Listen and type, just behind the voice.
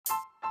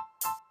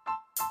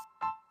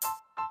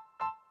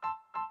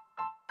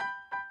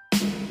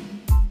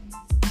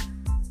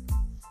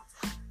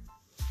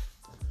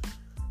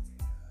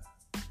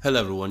Hello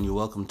everyone, you're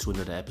welcome to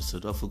another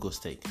episode of Ugo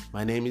Steak.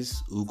 My name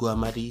is Ugo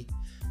Amadi,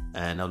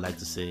 and I would like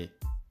to say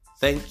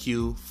thank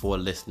you for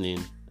listening.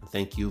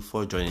 Thank you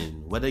for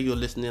joining. Whether you're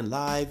listening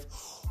live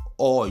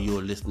or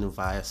you're listening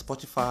via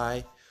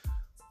Spotify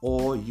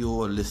or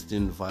you're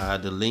listening via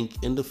the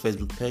link in the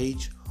Facebook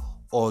page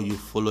or you're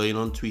following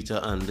on Twitter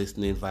and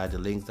listening via the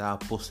links that are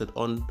posted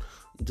on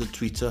the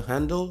Twitter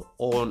handle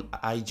or on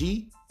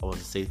IG, I want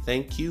to say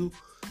thank you.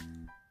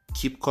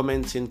 Keep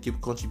commenting,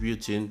 keep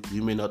contributing. We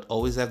may not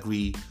always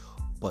agree,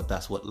 but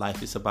that's what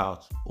life is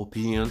about.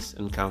 Opinions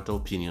and counter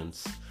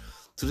opinions.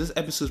 Today's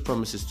episode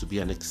promises to be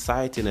an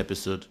exciting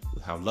episode.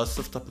 We have lots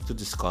of topics to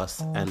discuss,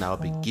 and I'll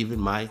be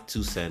giving my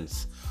 2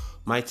 cents,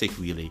 my take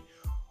really,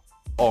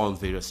 on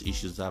various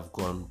issues that have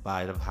gone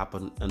by that have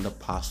happened in the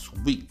past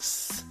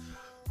weeks.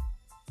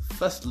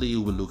 Firstly,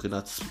 we're looking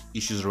at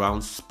issues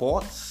around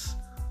sports.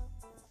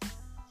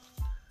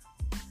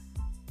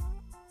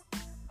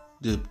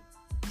 The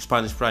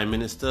Spanish Prime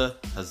Minister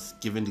has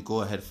given the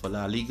go-ahead for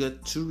La Liga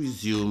to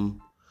resume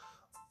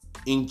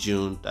in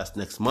June. That's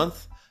next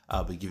month.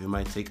 I'll be giving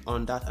my take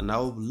on that, and I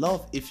would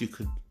love if you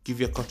could give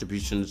your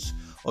contributions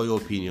or your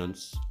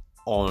opinions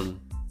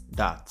on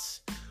that.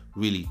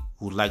 Really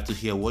would like to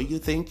hear what you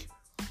think,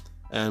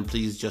 and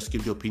please just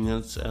give your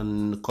opinions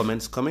and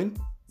comments coming.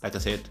 Like I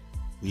said,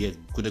 we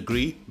could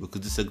agree, we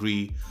could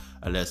disagree,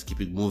 and let's keep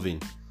it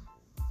moving.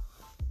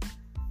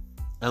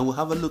 And we'll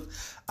have a look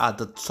at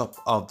the top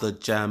of the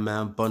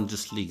German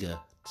Bundesliga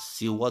to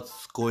see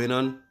what's going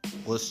on,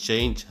 what's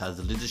changed. Has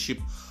the leadership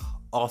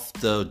of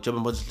the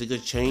German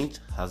Bundesliga changed?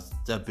 Has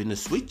there been a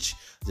switch?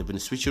 Has there been a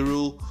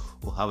switcheroo?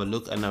 We'll have a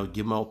look, and I'll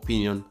give my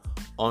opinion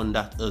on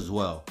that as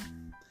well.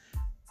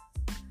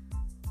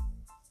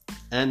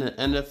 And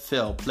an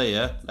NFL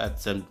player,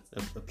 that's a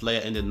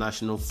player in the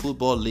National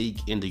Football League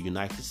in the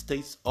United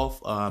States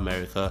of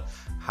America,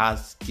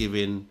 has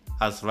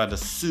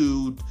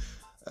sued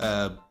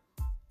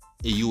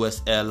a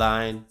U.S.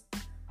 airline.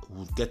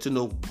 We'll get to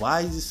know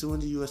why is he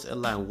suing the U.S.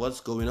 airline, what's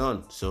going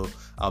on. So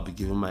I'll be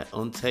giving my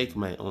own take,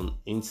 my own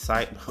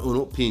insight, my own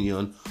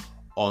opinion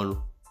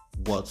on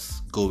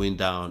what's going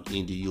down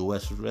in the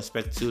U.S. with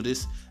respect to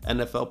this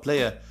NFL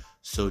player.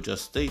 So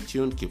just stay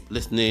tuned, keep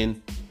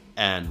listening,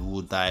 and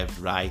we'll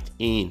dive right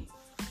in.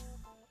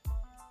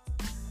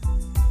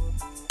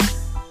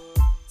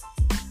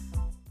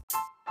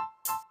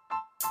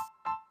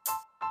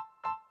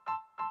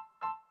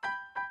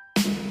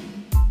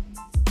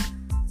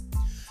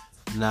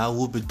 Now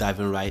we'll be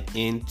diving right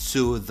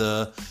into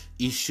the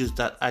issues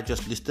that I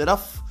just listed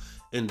off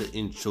in the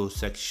intro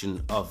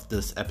section of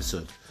this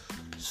episode.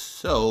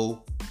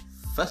 So,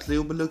 firstly,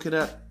 we'll be looking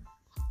at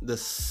the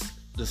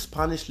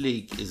Spanish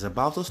League is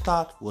about to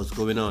start. What's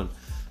going on?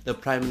 The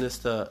Prime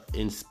Minister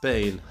in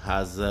Spain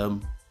has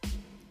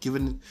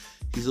given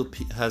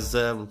his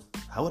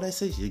how would I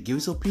say? He give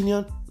his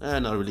opinion?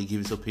 Not really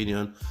give his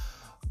opinion,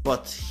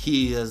 but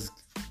he has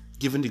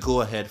given the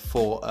go-ahead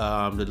for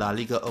the La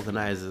Liga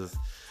organizers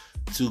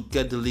to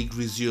get the league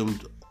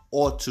resumed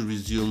or to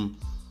resume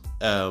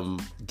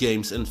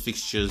games and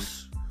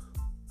fixtures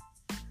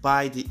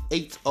by the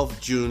 8th of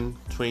June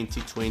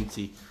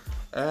 2020.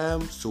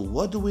 So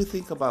what do we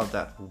think about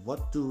that?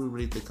 What do we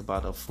really think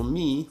about it? For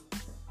me,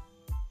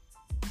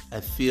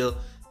 I feel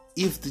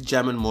if the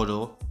German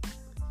model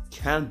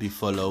can be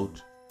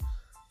followed,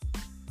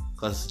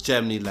 because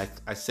Germany, like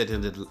I said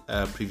in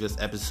the previous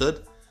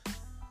episode,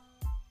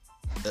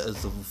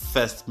 is the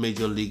first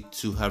major league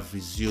to have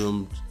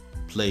resumed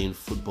playing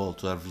football,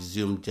 to have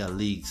resumed their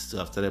leagues,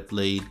 after they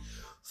played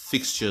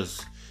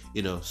fixtures,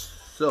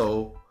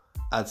 So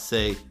I'd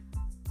say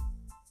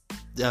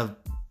they have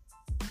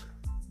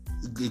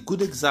a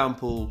good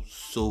example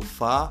so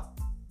far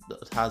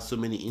that has so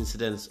many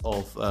incidents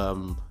of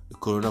the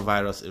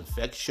coronavirus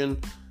infection.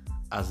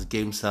 As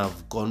games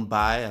have gone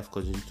by, have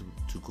continued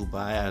to go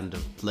by and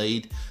have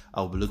played,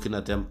 I'll be looking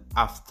at them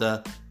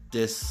after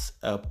this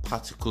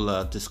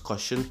particular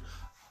discussion,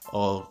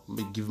 or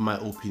give my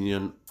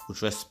opinion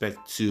with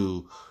respect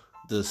to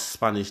the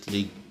Spanish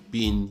league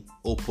being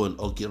open,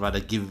 or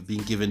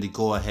being given the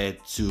go-ahead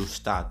to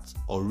start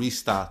or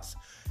restart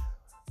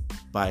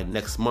by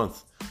next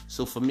month.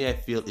 So for me, I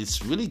feel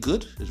it's really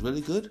good. It's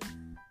really good.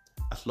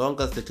 As long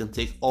as they can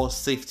take all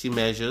safety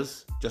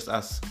measures, just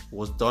as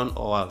was done,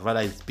 or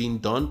rather it's been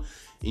done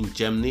in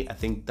Germany, I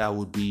think that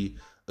would be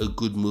a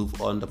good move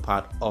on the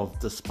part of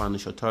the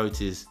Spanish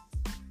authorities.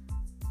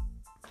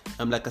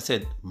 Like I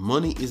said,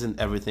 money isn't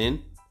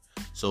everything.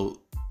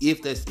 So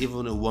if there's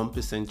even a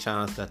 1%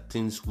 chance that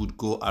things would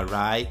go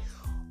awry,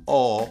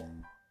 or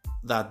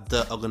that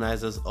the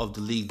organizers of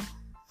the league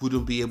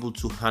wouldn't be able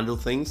to handle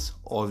things,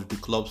 or if the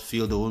clubs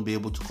feel they won't be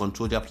able to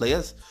control their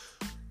players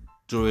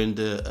during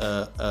the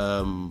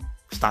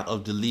start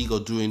of the league or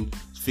during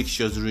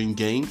fixtures, during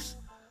games,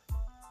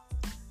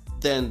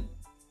 then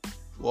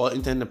for all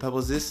intents and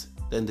purposes,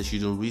 then they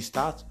shouldn't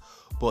restart.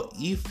 But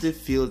if they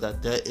feel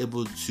that they're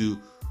able to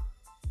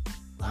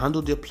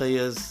handle their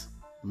players,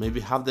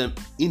 maybe have them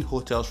in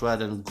hotels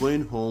rather than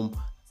going home,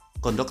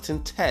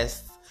 conducting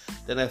tests,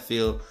 then I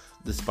feel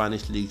the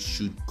Spanish league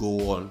should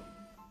go on.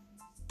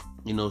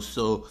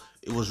 So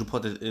it was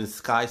reported in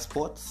Sky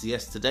Sports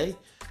yesterday,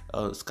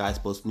 Sky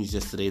Sports News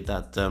yesterday,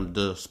 that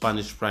the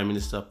Spanish Prime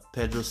Minister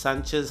Pedro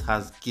Sanchez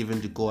has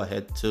given the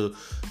go-ahead to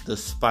the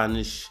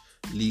Spanish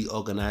league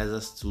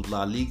organizers, to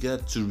La Liga,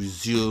 to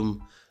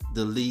resume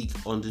the league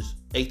on the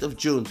 8th of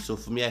June. So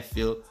for me, I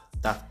feel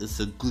that is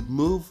a good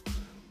move,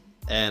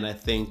 and I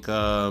think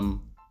they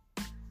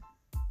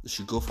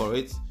should go for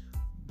it.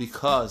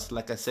 Because,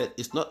 like I said,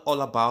 it's not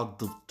all about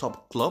the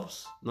top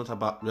clubs, not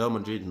about Real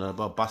Madrid, not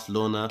about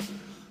Barcelona.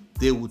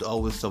 They would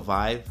always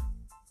survive.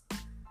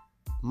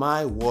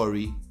 My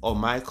worry or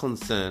my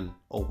concern,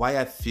 or why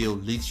I feel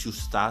leagues should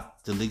start,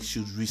 the leagues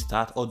should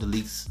restart, or the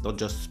leagues, not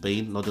just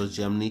Spain, not just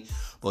Germany,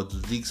 but the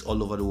leagues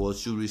all over the world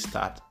should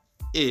restart,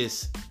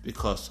 is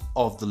because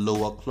of the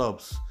lower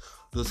clubs.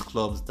 Those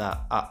clubs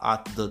that are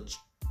at the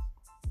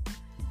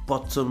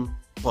bottom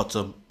of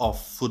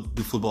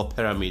the football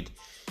pyramid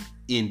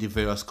in the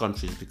various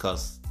countries,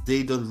 because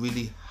they don't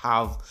really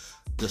have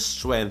the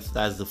strength,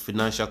 that's the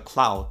financial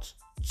clout,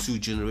 to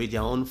generate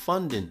their own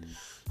funding.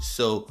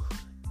 So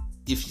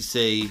if you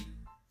say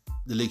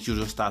the league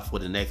shouldn't start for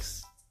the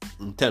next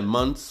 10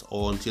 months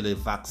or until a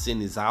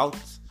vaccine is out,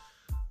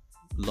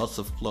 lots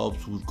of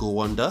clubs will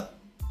go under.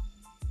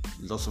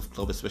 Lots of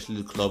clubs,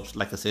 especially the clubs,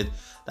 like I said,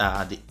 that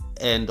are at the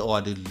end or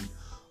at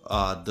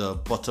the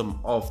bottom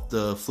of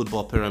the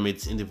football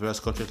pyramids in the various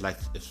countries, like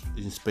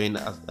in Spain,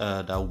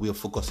 that we are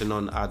focusing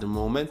on at the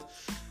moment,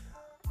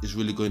 is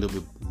really going to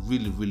be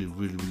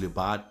really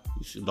bad.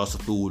 Lots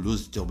of people will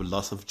lose their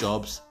lots of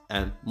jobs,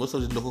 and most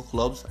of the local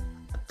clubs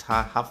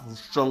have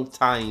strong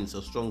ties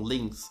or strong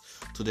links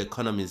to the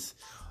economies,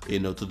 to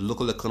the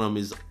local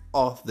economies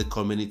of the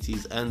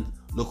communities and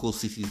local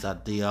cities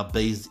that they are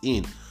based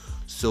in.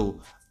 So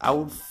I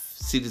would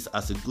see this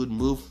as a good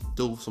move,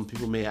 though some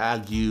people may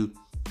argue,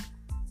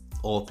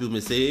 or people may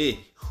say, hey,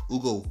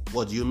 Ugo,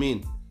 what do you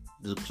mean?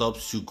 The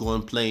clubs should go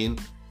on playing.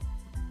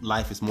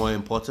 Life is more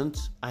important.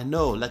 I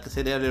know, like I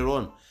said earlier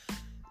on,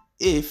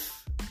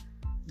 if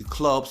the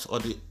clubs or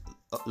the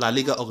La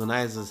Liga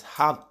organizers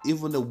have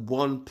even a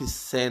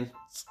 1%,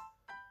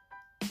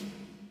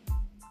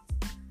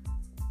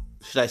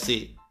 should I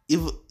say,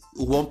 even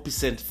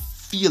 1%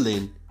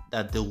 feeling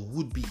that they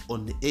would be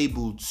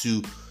unable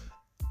to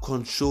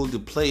control the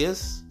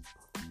players,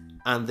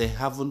 and they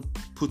haven't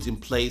put in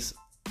place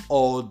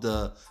all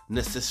the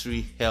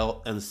necessary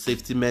health and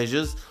safety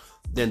measures,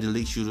 then the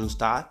league shouldn't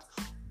start.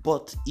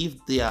 But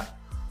if they are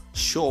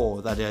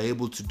sure that they are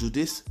able to do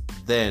this,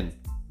 then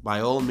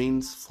by all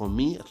means, for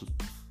me,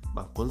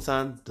 I'm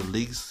concerned, the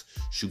leagues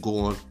should go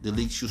on. The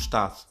league should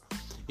start.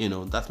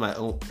 That's my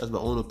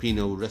own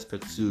opinion with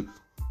respect to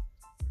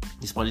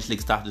the Spanish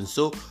league starting.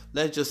 So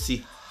let's just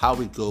see how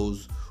it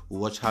goes.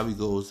 We'll watch how it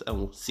goes, and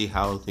we'll see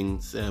how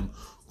things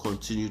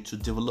continue to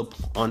develop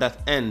on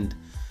that end.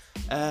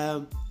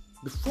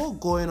 Before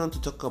going on to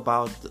talk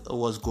about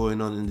what's going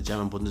on in the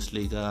German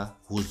Bundesliga,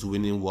 who's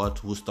winning what,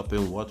 who's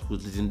stopping what,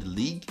 who's leading the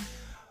league,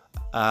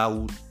 I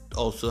would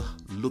also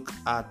look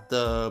at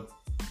the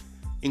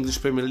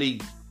English Premier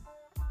League.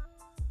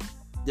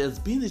 There's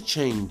been a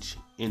change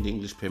in the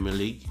English Premier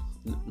League.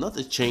 Not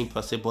a change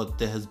per se, but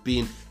there has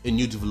been a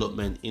new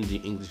development in the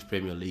English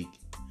Premier League.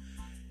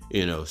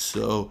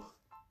 So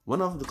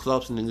one of the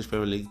clubs in the English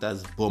Premier League,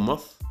 that's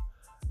Bournemouth,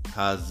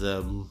 has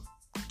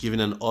given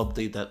an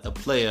update that a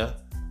player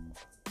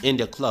in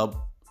their club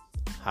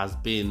has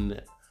been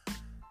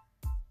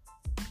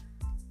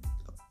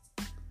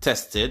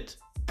tested,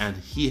 and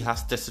he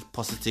has tested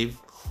positive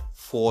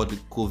for the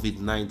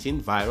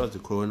COVID-19 virus, the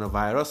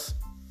coronavirus.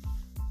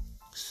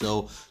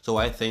 So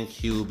I think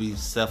he will be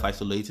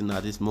self-isolating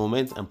at this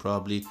moment and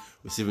probably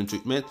receiving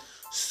treatment.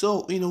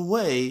 So in a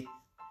way,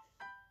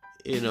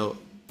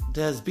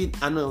 there's been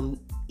an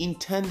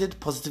unintended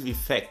positive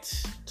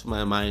effect to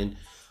my mind,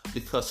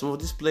 because some of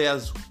these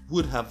players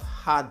would have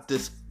had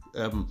this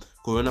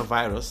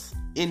coronavirus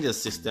in their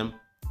system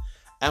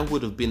and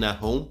would have been at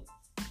home,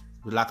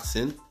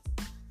 relaxing,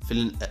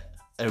 feeling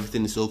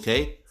everything is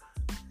okay,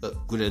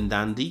 good and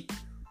dandy,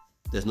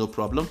 there's no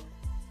problem.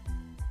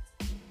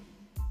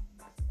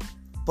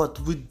 But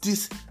with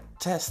this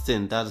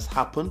testing that has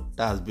happened,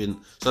 that has been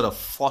sort of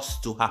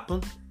forced to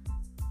happen,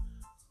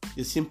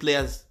 you've seen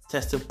players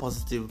testing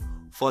positive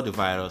for the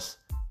virus,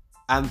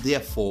 and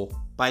therefore,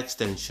 by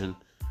extension,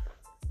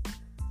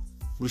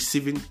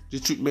 receiving the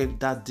treatment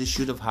that they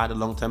should have had a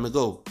long time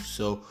ago.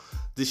 So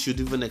this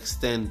should even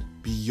extend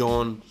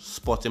beyond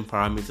sporting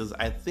parameters.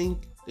 I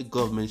think the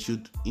government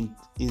should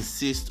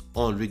insist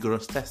on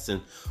rigorous testing.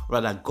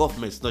 Rather,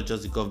 governments, not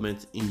just the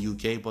government in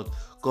UK, but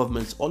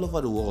governments all over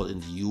the world, in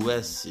the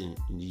US, in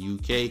the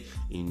UK,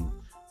 in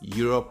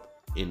Europe,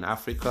 in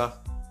Africa,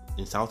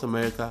 in South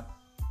America,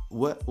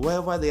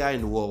 wherever they are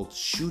in the world,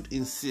 should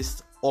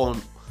insist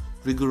on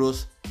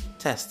rigorous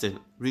testing,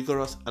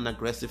 rigorous and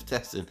aggressive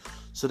testing,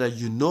 so that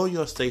you know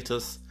your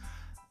status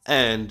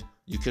and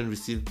you can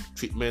receive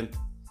treatment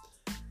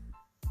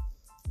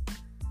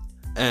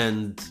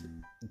and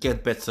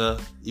get better.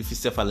 If it's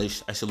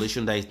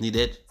self-isolation that is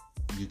needed,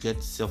 you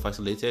get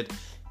self-isolated.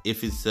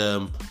 If it's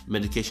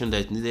medication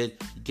that is needed,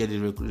 you get the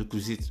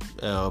requisite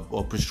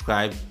or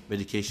prescribed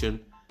medication,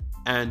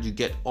 and you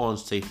get on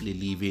safely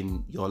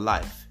living your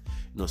life.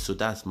 So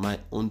that's my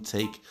own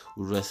take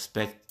with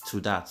respect to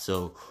that.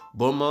 So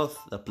Bournemouth,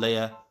 the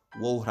player,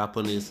 what would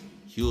happen is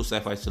he will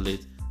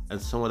self-isolate,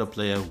 and some other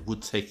player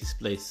would take his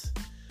place.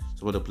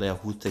 So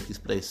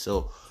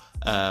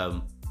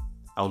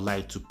I would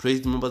like to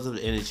praise the members of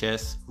the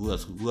NHS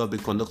who have been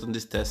conducting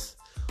this test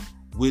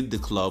with the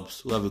clubs,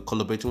 who have been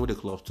collaborating with the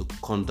clubs to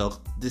conduct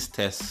this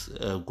test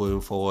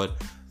going forward,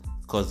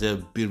 because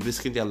they've been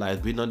risking their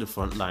lives, being on the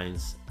front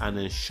lines and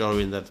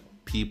ensuring that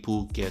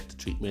people get the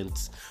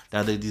treatments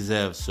that they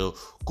deserve. So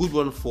good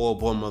one for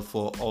Bournemouth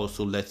for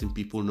also letting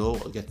people know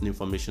or getting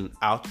information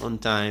out on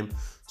time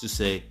to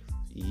say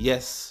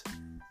yes,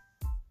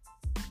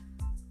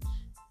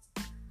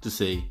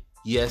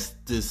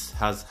 this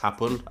has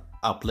happened.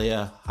 Our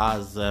player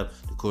has the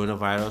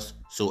coronavirus,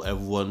 so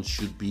everyone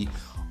should be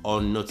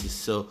on notice.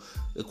 So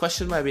the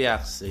question might be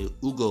asked, say,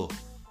 Ugo,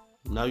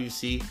 now you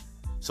see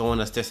someone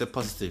has tested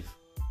positive.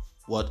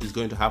 What is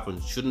going to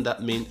happen? Shouldn't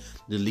that mean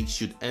the league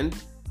should end?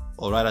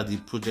 Or rather, the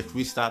project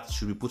restart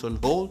should be put on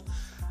hold?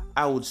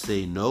 I would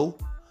say no.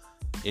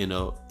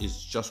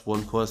 It's just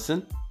one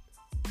person.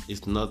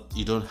 It's not,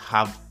 you don't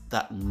have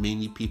that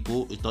many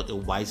people. It's not a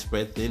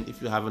widespread thing.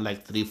 If you're having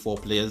like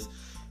 3-4 players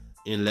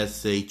in, let's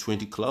say,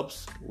 20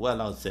 clubs,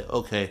 well, I would say,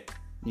 okay,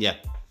 yeah,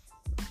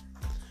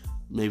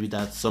 maybe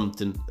that's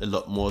something a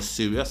lot more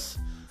serious,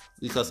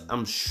 because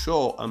I'm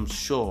sure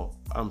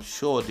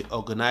the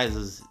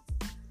organizers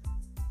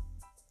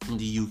in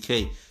the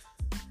UK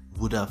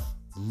would have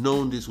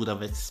known this, would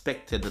have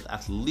expected that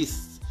at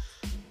least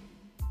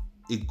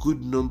a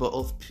good number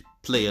of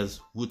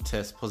players would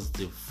test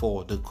positive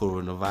for the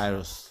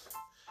coronavirus.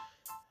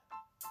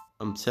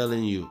 I'm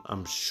telling you,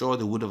 I'm sure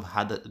they would have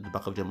had that in the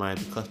back of their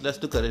mind, because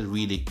let's look at it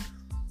really.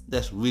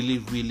 Let's really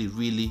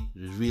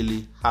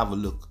have a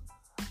look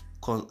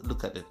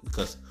at it,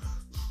 because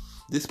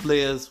these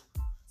players,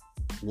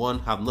 one,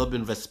 have not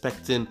been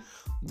respecting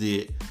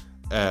the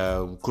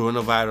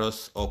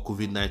coronavirus or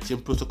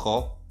COVID-19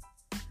 protocol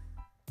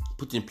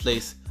put in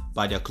place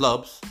by their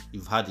clubs.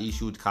 You've had the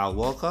issue with Kyle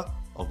Walker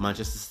of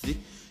Manchester City.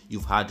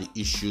 You've had the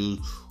issue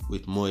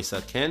with Moise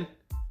Kean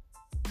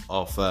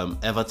of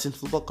Everton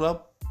Football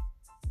Club.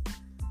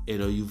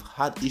 You've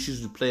had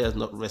issues with players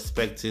not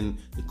respecting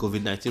the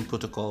COVID-19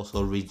 protocols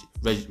or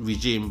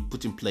regime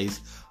put in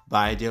place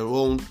by their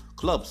own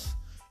clubs.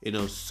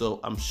 So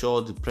I'm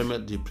sure the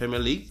Premier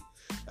League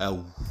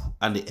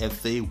and the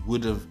FA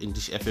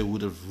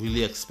would have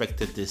really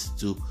expected this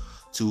to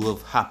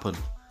have happened.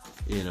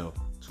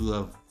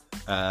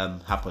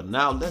 Happen.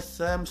 Now let's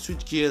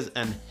switch gears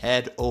and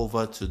head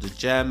over to the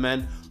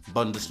German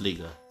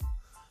Bundesliga.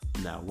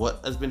 Now,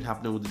 what has been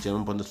happening with the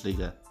German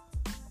Bundesliga?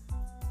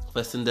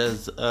 First thing,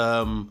 there's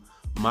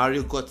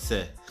Mario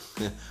Götze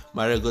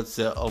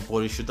of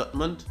Borussia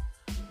Dortmund.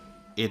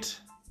 It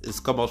is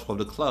come out from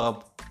the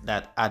club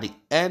that at the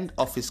end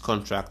of his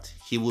contract,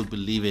 he will be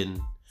leaving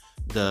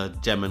the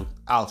German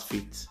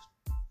outfit.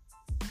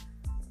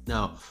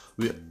 Now,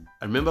 I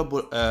remember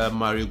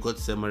Mario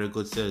Götze. Mario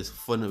Götze is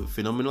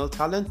phenomenal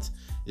talent.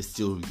 He's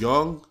still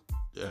young.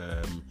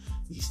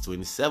 He's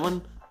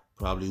 27.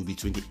 Probably will be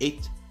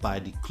 28 by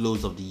the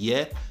close of the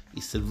year.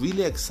 He's a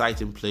really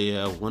exciting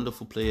player,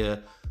 wonderful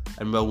player. I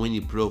remember when he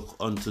broke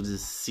onto the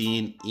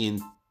scene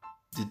in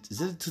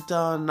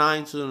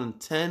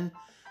 2009-2010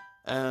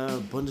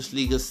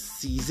 Bundesliga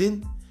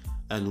season,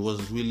 and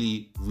was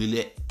really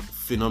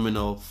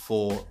phenomenal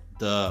for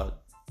the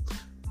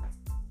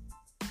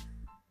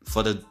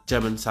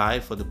German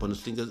side, for the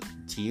Bundesliga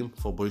team,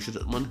 for Borussia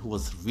Dortmund, who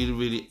was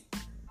really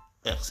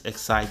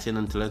exciting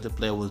and talented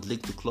player, was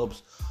linked to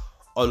clubs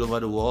all over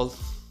the world.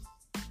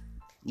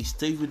 He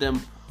stayed with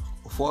them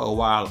for a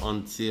while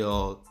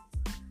until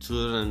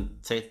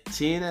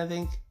 2013, I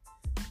think.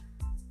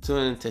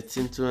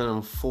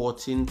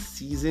 2013-2014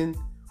 season,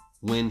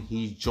 when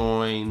he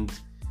joined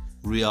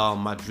Real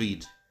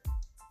Madrid.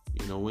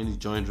 When he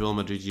joined Real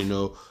Madrid,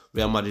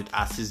 Real Madrid,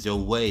 as is their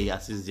way,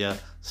 as is their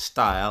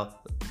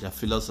style, their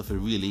philosophy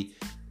really,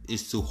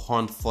 is to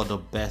hunt for the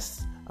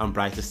best and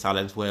brightest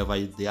talents wherever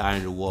they are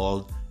in the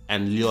world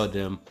and lure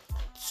them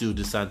to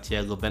the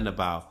Santiago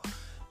Bernabeu.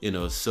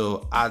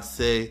 So I'd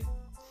say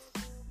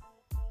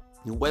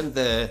he went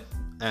there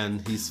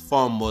and his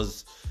form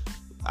was,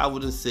 I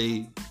wouldn't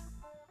say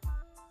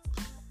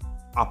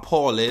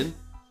appalling,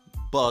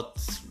 but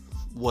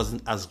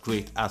wasn't as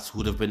great as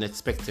would have been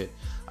expected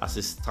as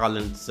his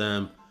talents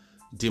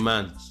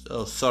demand.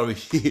 Oh, sorry,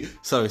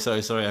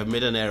 I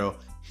made an error.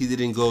 He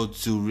didn't go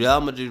to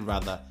Real Madrid,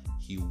 rather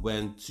he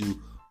went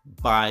to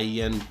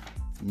Bayern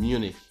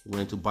Munich. He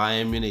went to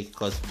Bayern Munich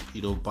because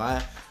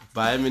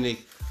Bayern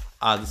Munich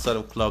are the sort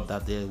of club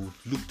that they would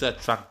look to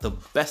attract the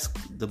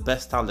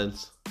best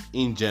talents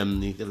in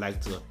Germany. They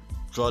like to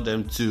draw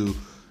them to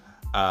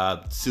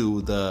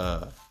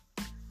the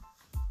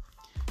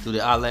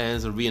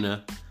Allianz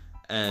Arena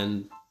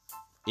and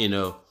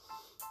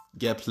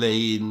get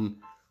playing.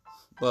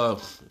 Well,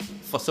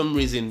 for some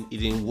reason it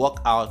didn't work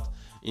out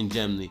in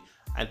Germany.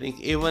 I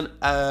think even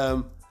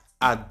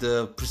at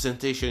the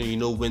presentation,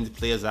 when the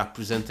players are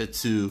presented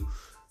to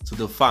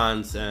the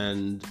fans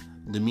and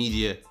the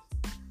media,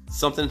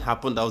 something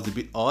happened that was a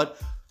bit odd,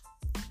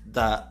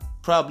 that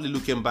probably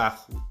looking back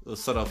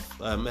was sort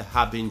of a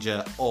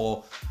harbinger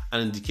or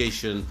an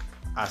indication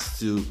as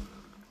to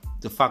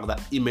the fact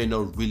that it may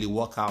not really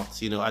work out.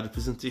 At the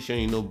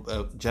presentation,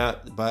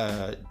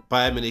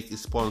 Bayern Munich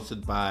is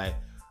sponsored by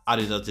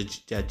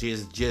Adidas. Their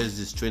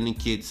jerseys, training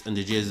kits, and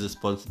the jerseys are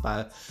sponsored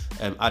by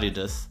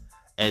Adidas.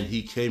 And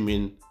he came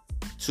in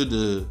to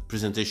the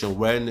presentation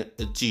wearing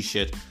a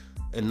t-shirt,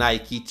 a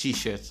Nike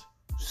t-shirt.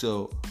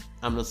 So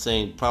I'm not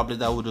saying, probably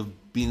that would have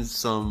been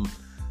some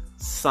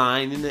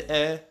sign in the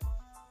air,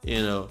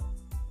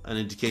 an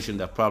indication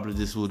that probably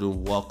this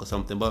wouldn't work or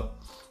something. But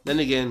then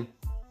again,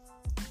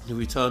 he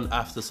returned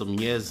after some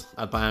years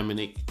at Bayern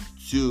Munich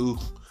to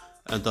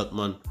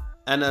Dortmund,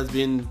 and has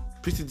been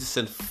pretty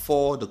decent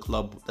for the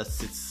club that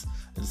sits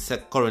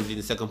currently in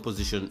the second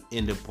position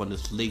in the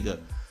Bundesliga.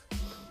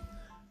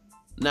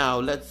 Now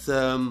let's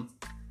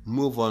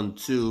move on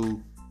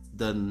to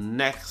the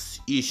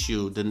next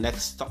issue, the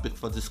next topic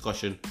for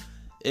discussion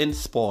in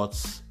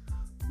sports.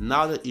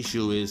 Now the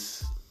issue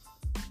is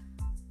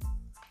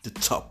the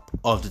top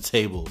of the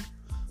table.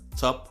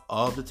 Top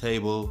of the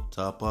table,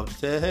 top of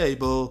the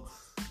table.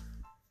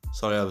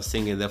 Sorry, I was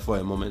singing there for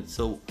a moment.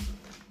 So,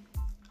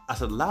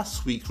 as of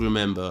last week,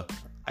 remember,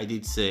 I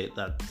did say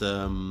that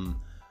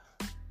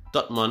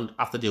Dortmund,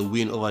 after their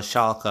win over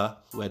Schalke,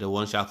 where they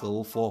won Schalke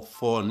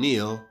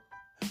 4-0,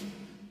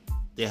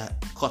 they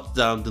cut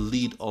down the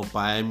lead of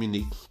Bayern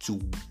Munich to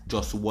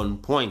just 1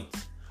 point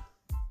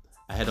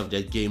ahead of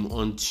their game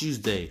on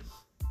Tuesday.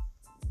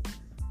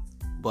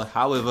 But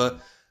however,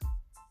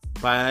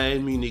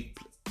 Bayern Munich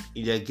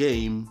in their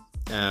game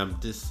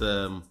this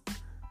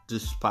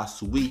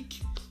past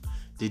week,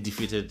 they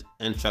defeated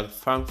Eintracht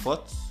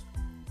Frankfurt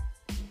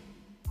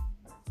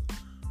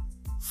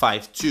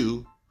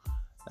 5-2,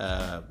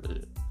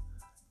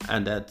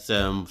 and that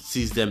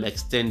sees them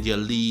extend their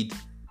lead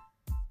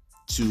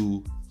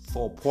to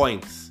 4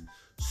 points.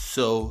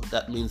 So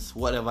that means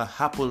whatever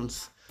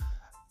happens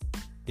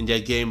in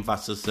their game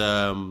versus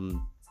Borussia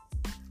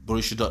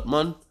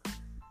Dortmund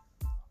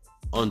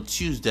on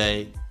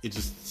Tuesday, it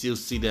will still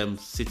see them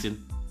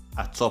sitting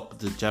atop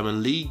the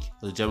German league,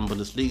 the German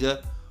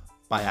Bundesliga,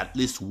 by at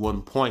least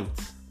 1 point.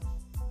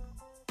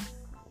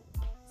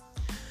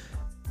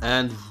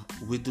 And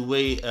with the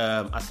way,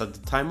 as at the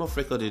time of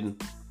recording,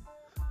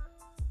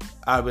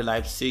 RB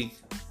Leipzig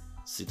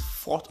sit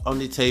fourth on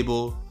the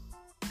table.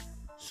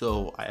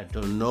 So I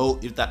don't know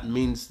if that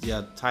means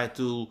their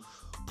title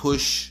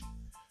push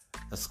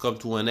has come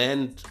to an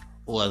end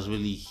or has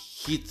really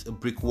hit a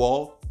brick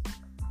wall.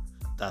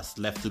 That's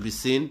left to be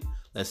seen.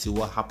 Let's see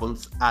what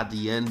happens at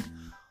the end,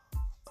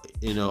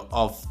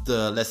 of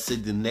the, let's say,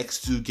 the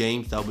next two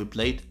games that will be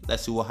played.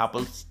 Let's see what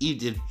happens. If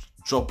they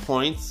drop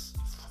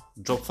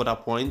further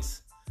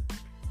points,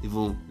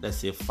 even, let's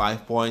say,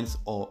 5 points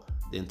or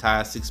the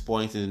entire 6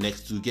 points in the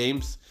next two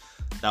games,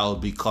 that will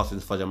be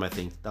curtains for them, I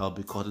think.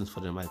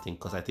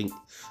 Because I think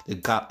the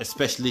gap,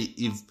 especially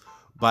if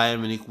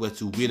Bayern Munich were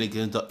to win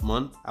against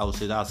Dortmund, I would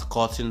say that's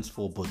curtains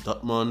for both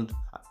Dortmund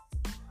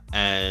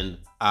and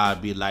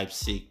RB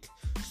Leipzig.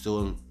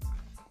 So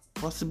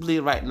possibly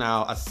right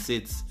now, as it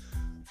sits,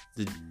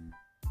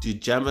 the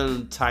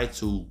German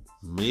title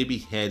may be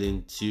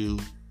heading to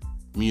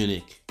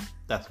Munich.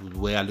 That's the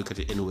way I look at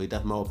it anyway.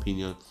 That's my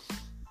opinion.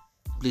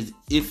 Please,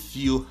 if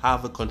you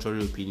have a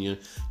contrary opinion,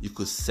 you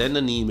could send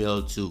an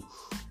email to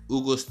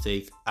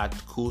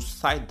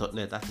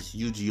ugostake@coolsite.net. That is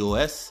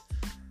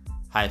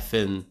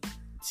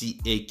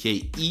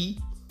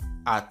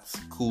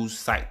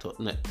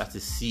UGOS-TAKE@coolsite.net. That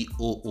is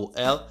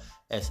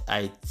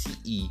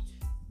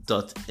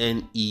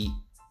COOLSITE.NET.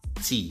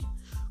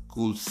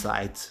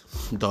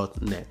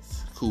 Coolsite.net.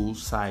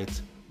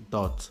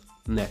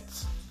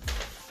 Coolsite.net.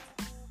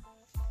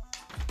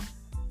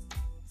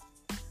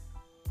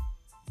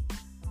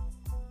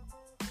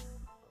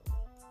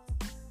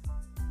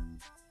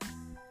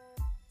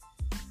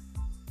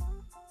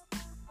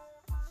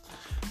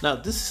 Now,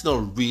 this is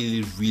not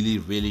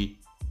really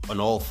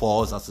on all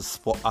fours as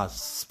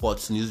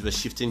sports news. We're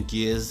shifting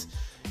gears,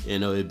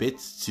 a bit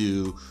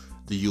to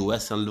the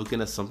US and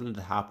looking at something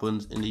that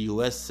happened in the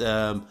US.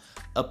 An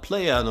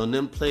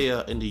unnamed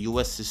player in the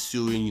US is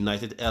suing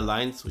United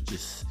Airlines, which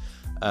is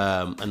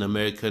an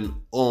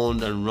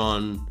American-owned and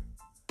run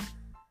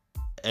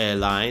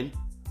airline.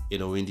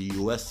 In the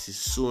US, is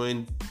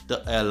suing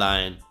the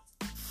airline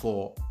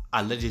for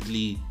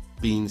allegedly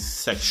being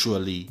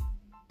sexually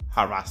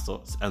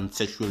harassed and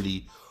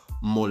sexually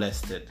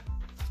molested.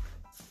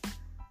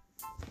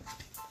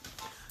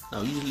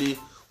 Now, usually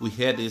we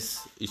hear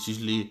this, it's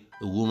usually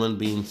a woman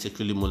being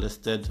sexually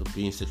molested or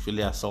being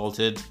sexually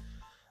assaulted,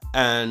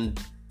 and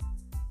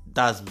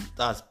that's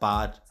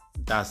bad,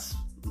 that's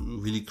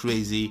really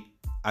crazy,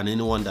 and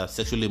anyone that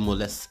sexually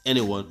molests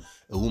anyone,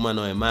 a woman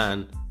or a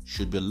man,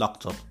 should be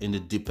locked up in the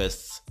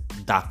deepest,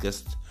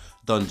 darkest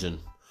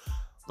dungeon.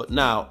 But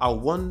now, I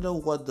wonder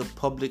what the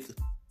public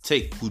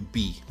take would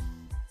be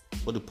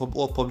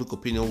what public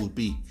opinion would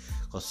be,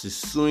 because he's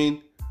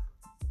suing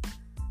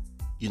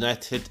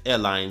United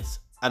Airlines,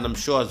 and I'm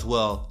sure as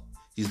well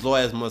his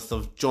lawyers must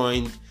have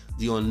joined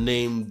the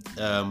unnamed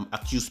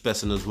accused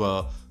person as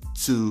well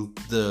to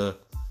the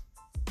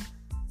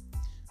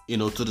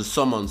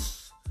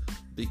summons,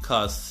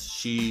 because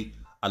she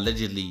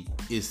allegedly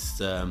is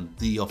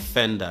the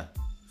offender.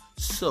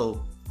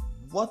 So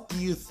what do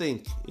you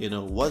think?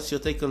 What's your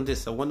take on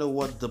this? I wonder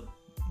what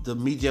the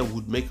media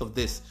would make of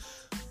this.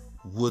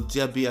 Would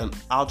there be an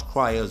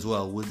outcry as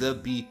well? Would there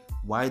be,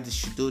 why did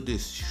she do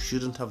this? She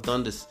shouldn't have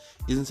done this.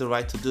 Isn't it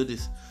right to do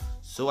this?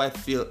 So I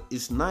feel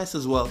it's nice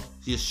as well.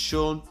 He has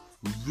shown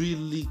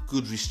really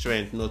good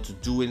restraint, not to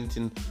do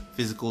anything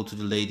physical to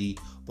the lady,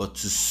 but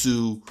to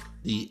sue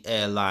the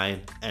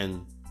airline,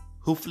 and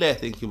hopefully I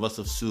think he must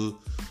have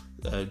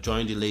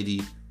joined the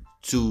lady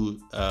to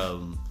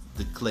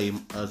the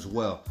claim as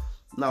well.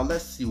 Now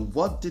let's see,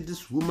 what did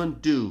this woman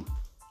do?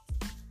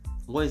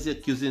 What is he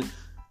accusing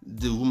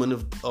the woman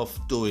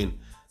of doing?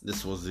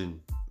 This was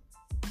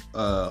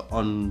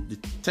on the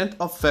 10th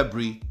of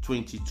February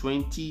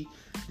 2020.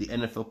 The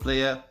NFL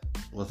player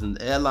was in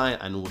the airline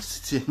and was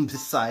sitting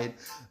beside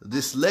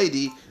this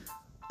lady,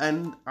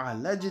 and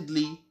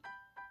allegedly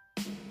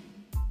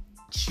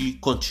she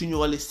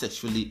continually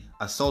sexually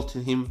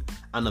assaulting him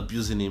and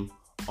abusing him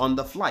on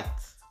the flight.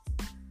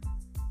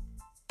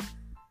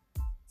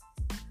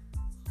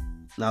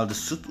 Now the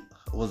suit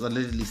was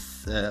allegedly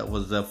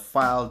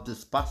filed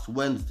this past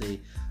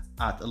Wednesday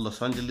at a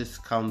Los Angeles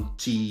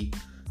County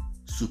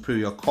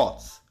Superior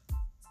Court.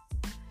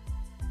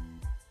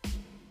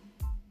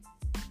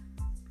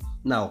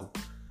 Now,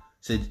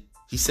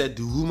 he said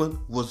the woman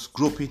was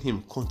groping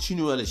him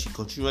continually. She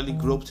continually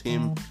groped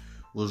him,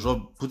 was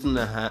putting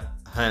her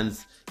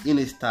hands in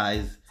his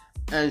thighs,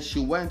 and she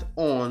went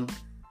on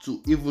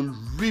to even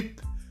rip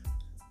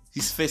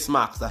his face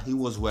masks that he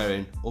was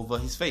wearing over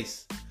his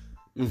face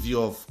in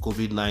view of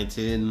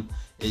COVID-19,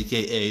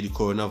 aka the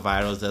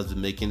coronavirus that's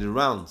been making the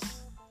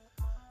rounds.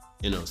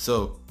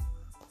 So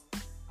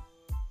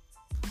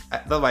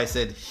that's why I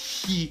said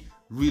he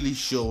really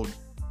showed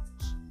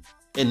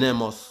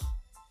enormous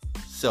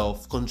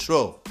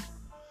self-control.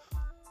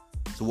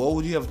 So what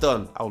would you have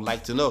done? I would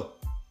like to know.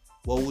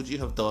 What would you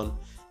have done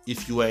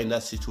if you were in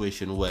that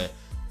situation where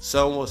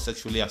someone was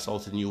sexually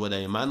assaulting you, whether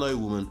a man or a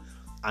woman,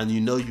 and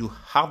you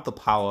have the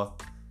power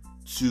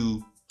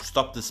to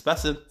stop this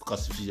person?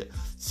 Because if you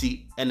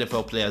see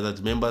NFL players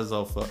as members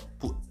of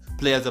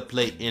players that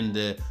play in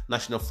the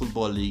National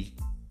Football League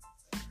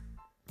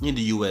in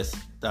the US,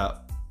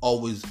 that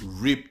always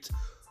ripped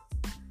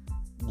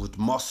with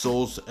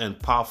muscles and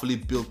powerfully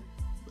built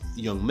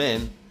young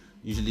men,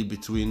 usually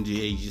between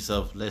the ages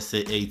of, let's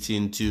say,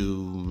 18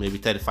 to maybe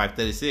 35,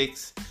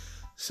 36.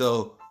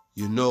 So,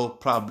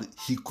 probably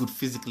he could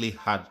physically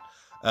have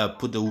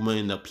put the woman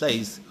in her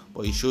place,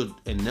 but he showed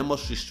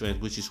enormous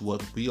restraint, which is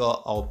what we are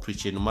all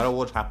preaching. No matter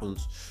what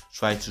happens,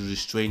 try to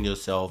restrain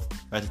yourself,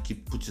 try to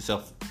put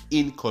yourself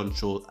in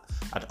control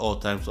at all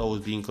times,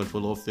 always be in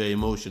control of your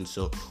emotions.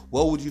 So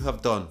what would you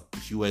have done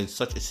if you were in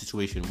such a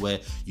situation where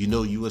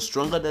you were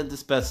stronger than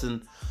this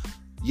person?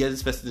 Yeah,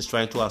 this person is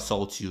trying to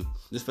assault you.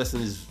 This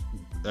person is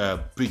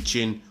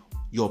breaching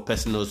your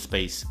personal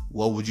space.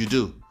 What would you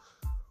do?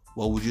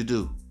 What would you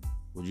do?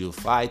 Would you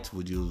fight?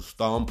 Would you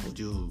stomp? Would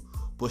you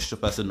push the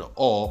person?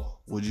 Or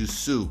would you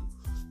sue?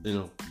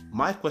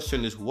 My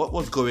question is, what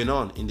was going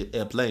on in the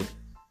airplane?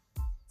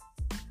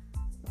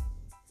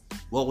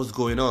 What was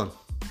going on?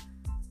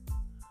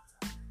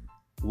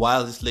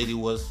 While this lady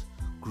was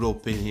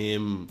groping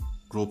him,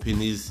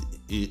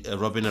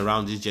 rubbing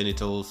around his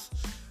genitals,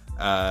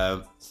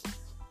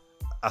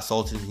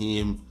 assaulting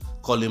him,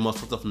 calling him all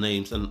sorts of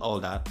names and all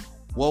that,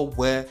 what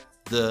were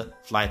the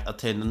flight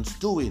attendants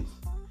doing?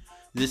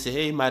 Did they say,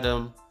 hey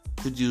madam,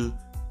 could you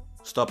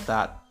stop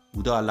that?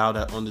 We don't allow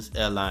that on this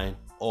airline?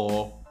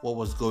 Or what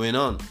was going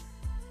on?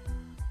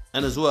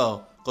 And as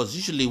well, because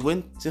usually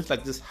when things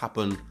like this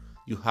happen,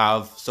 you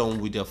have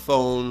someone with their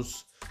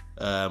phones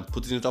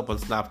putting it up on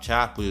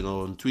Snapchat, putting it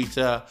on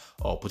Twitter,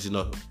 or putting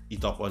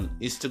it up on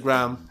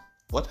Instagram.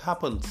 What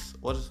happens?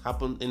 What has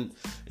happened in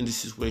this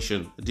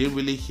situation? I didn't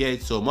really hear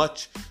it so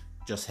much.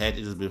 Just heard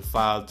it has been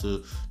filed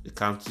to the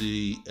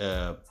county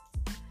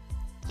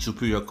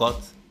Superior Court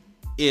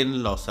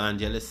in Los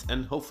Angeles,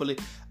 and hopefully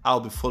I'll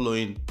be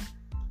following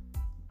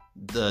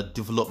the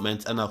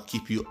developments and I'll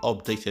keep you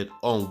updated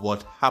on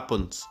what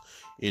happens.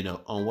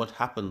 On what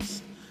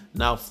happens.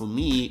 Now, for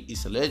me,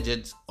 it's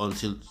alleged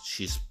until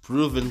she's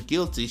proven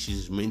guilty.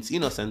 She remains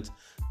innocent.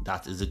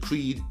 That is the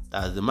creed.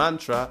 That is the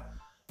mantra.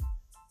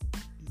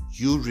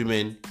 You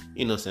remain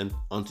innocent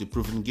until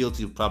proven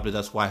guilty. Probably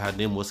that's why her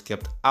name was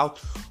kept out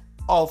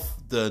of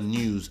the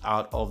news,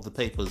 out of the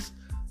papers,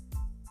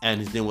 and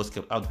his name was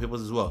kept out of the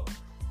papers as well.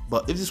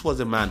 But if this was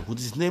a man, would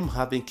his name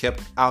have been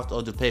kept out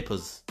of the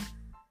papers?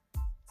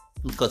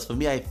 Because for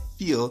me, I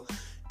feel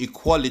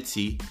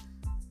equality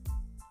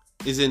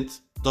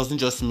doesn't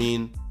just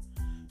mean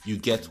you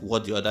get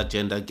what the other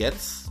gender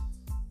gets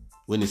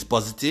when it's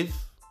positive,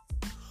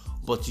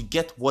 but you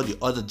get what the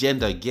other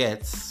gender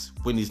gets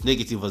when it's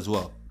negative as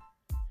well.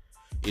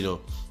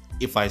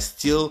 If I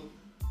steal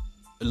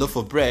a loaf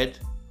of bread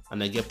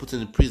and I get put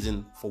in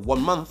prison for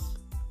 1 month,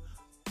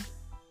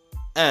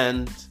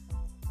 and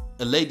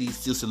a lady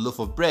steals a loaf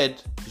of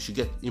bread, she should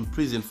get in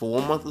prison for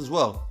 1 month as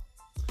well.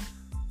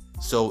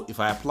 So if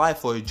I apply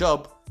for a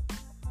job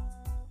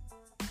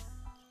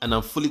and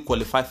I'm fully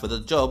qualified for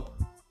the job,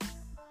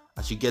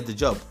 I should get the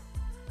job.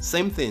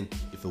 Same thing.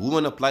 If a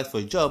woman applies for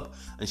a job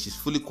and she's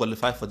fully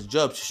qualified for the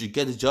job, she should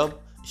get the job.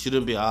 It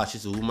shouldn't be,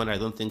 she's a woman, I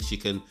don't think she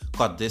can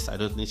cut this, I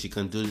don't think she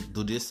can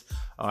do this,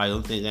 or I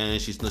don't think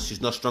she's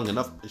not strong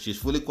enough. She's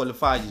fully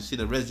qualified. You see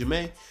the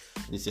resume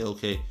and you say,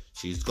 okay,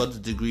 she's got the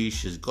degree,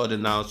 she's got it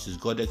now, she's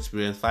got the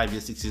experience, 5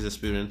 years, 6 years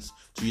experience,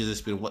 2 years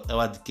experience,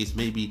 whatever the case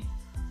may be,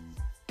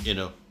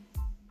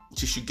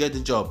 she should get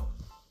the job.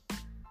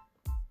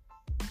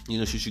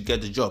 She should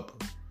get the job.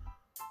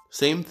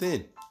 Same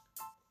thing.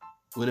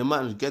 When a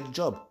man get the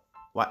job,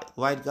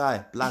 white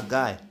guy, black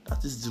guy,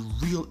 that is the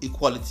real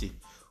equality.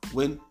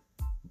 When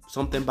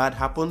something bad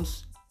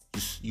happens,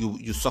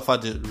 you suffer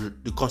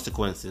the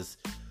consequences.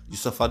 You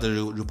suffer the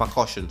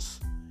repercussions.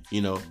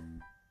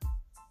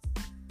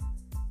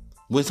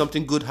 When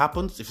something good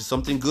happens, if it's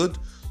something good,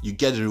 you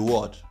get the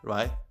reward,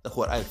 right? That's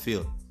what I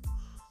feel.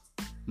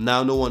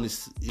 Now no one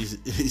is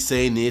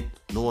saying it.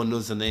 No one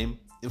knows the name.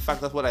 In fact,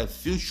 that's what I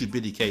feel should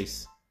be the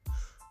case.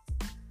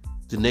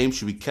 The name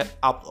should be kept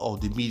out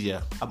of the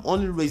media. I'm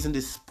only raising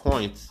this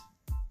point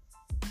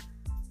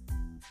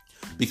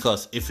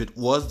because if it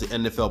was the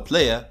NFL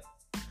player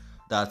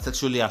that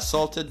sexually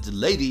assaulted the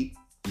lady,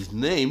 his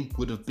name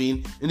would have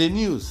been in the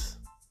news.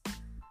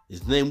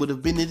 It would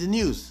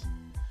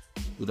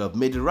have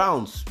made the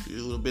rounds.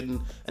 It would have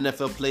been an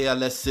NFL player,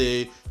 let's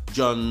say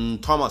John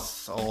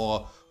Thomas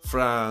or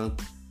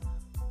Frank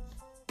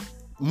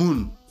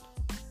Moon,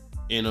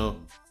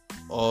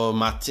 or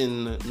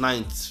Martin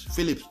Ninth,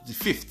 Phillips the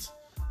Fifth,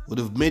 would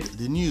have made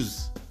the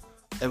news.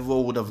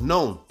 Everyone would have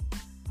known.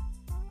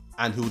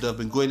 And he would have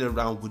been going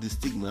around with the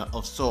stigma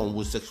of someone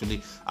who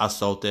sexually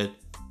assaulted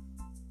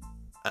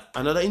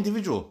another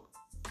individual.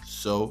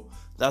 So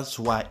that's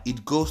why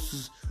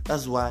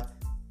that's why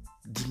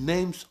the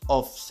names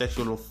of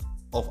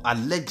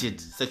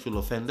alleged sexual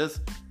offenders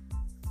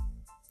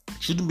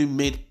shouldn't be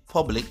made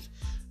public.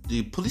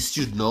 The police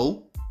should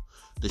know.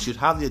 They should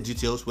have their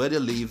details, where they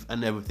live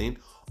and everything,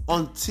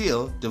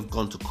 until they've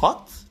gone to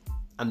court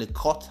and the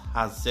court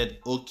has said,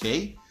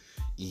 okay,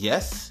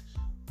 yes,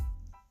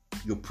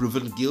 you're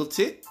proven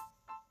guilty.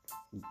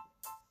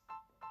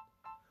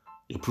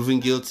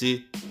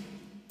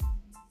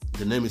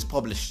 The name is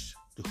published.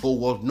 The whole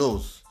world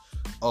knows.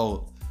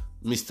 Oh,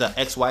 Mr.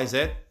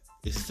 XYZ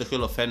is a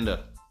sexual offender.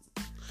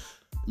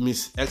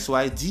 Miss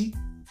XYD,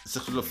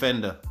 sexual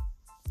offender.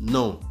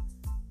 No.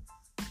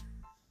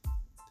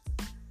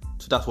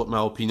 So that's what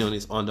my opinion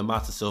is on the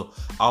matter. So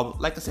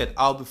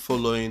I'll be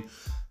following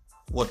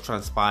what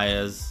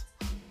transpires,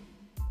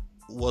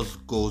 what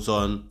goes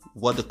on,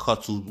 what the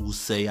court will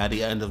say at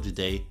the end of the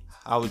day,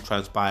 how it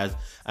transpires,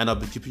 and I'll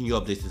be keeping you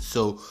updated.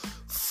 So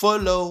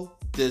follow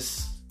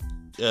this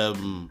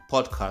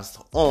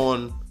podcast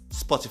on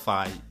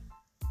Spotify.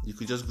 You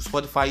could just go,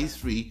 Spotify is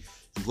free.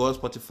 You go on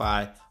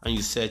Spotify and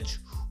you search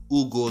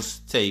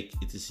Ugo's Take.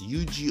 It is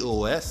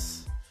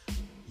UGOS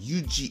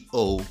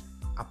UGO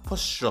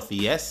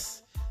apostrophe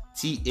S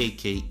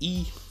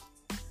TAKE,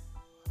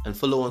 and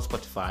follow on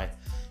Spotify.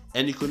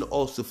 And you can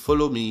also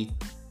follow me,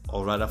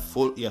 or rather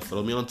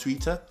follow me on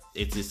Twitter.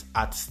 It is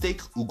at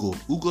Stake Ugo.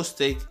 Ugo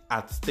Stake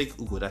at Stake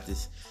Ugo. That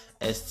is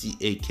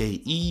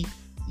STAKEUGO.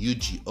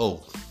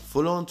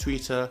 Follow on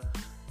Twitter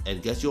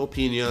and get your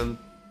opinion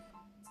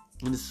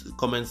in the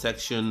comment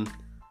section.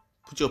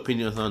 Put your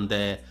opinions on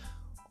there.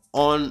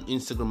 On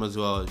Instagram as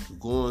well.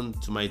 Go on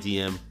to my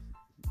DM.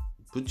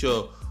 Put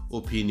your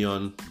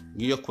opinion,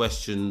 your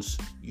questions,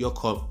 your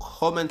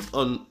comment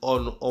on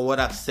what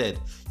I've said.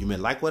 You may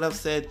like what I've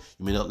said.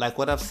 You may not like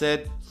what I've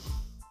said.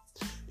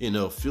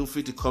 Feel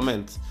free to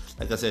comment.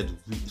 Like I said,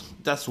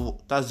 that's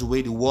the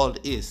way the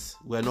world is.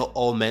 We're not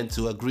all meant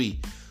to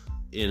agree.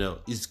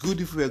 It's good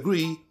if we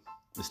agree.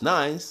 It's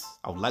nice.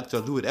 I would like to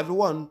agree with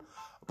everyone,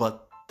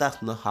 but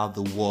that's not how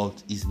the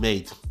world is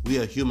made. We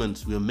are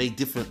humans. We are made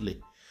differently.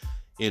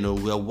 We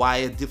are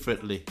wired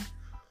differently.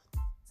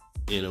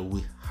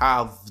 We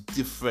have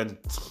different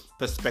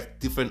perspective,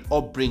 different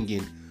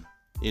upbringing.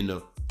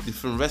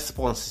 Different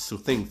responses to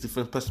things,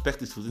 different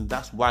perspectives to things.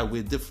 That's why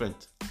we're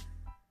different.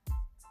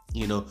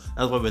 That's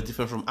why we're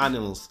different from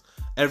animals.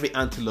 Every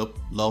antelope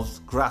loves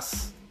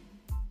grass.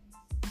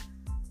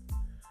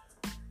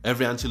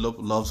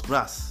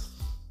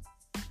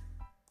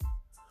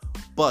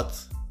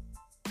 But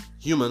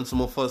humans,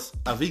 some of us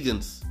are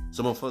vegans.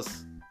 Some of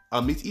us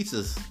are meat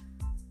eaters.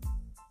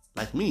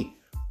 Like me.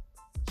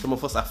 Some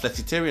of us are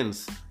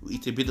flexitarians. We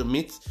eat a bit of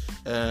meat,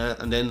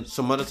 and then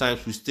some other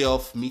times we stay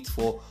off meat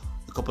for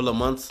a couple of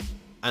months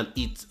and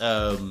eat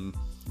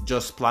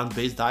just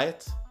plant-based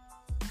diet.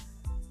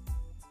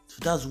 So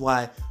that's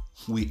why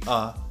we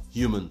are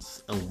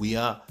humans and we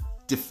are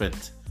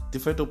different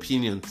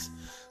opinions.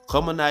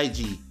 Come on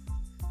IG,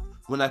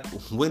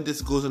 when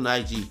this goes on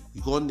IG,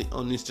 you go on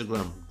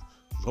Instagram,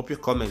 drop your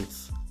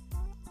comments.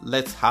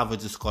 Let's have a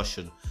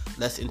discussion.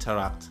 Let's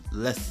interact.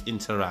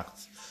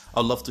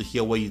 I'd love to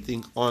hear what you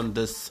think on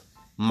this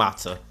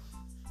matter.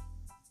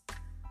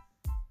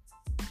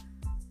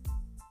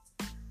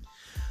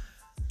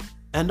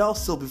 And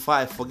also, before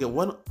I forget,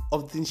 one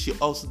of the things she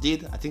also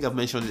did, I think I've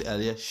mentioned it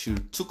earlier, she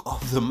took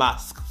off the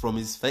mask from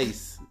his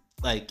face.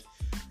 Like,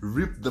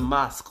 ripped the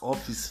mask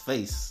off his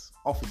face.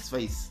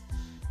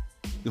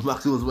 The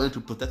mask he was wearing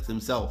to protect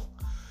himself.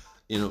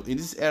 In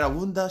this era,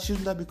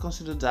 shouldn't that be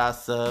considered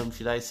as,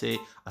 should I say,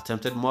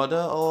 attempted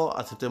murder or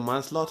attempted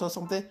manslaughter or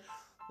something?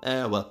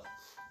 Well,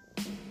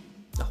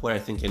 that's what I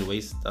think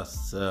anyways.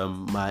 That's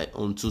my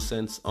own 2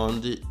 cents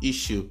on the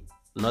issue.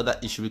 Not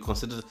that it should be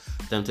considered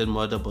attempted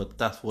murder, but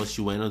that's what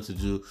she went on to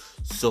do.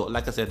 So,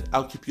 like I said,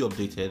 I'll keep you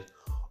updated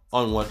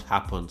on what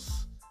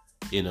happens,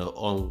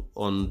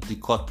 on the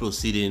court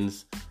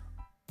proceedings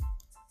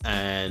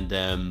and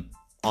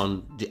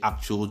on the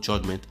actual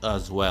judgment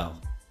as well.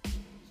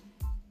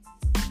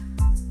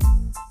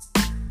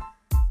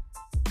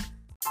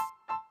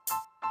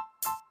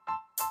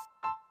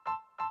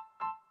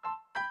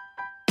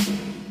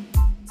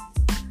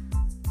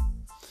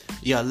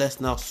 Yeah, let's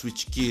now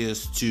switch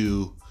gears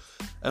to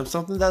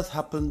something that's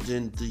happened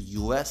in the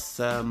US.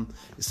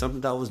 It's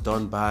something that was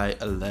done by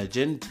a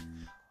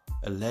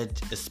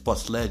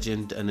sports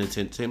legend, an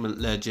entertainment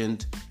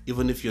legend.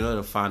 Even if you're not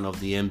a fan of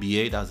the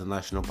NBA, that's the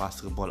National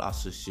Basketball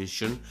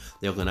Association,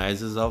 the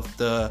organizers of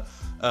the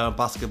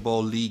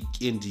basketball league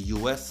in the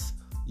US,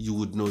 you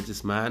would know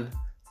this man.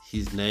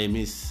 His name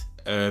is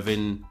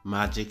Earvin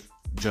Magic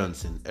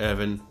Johnson.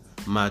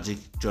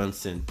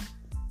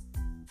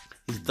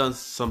 He's done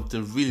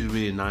something really,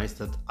 really nice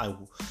that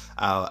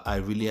I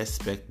really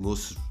expect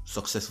most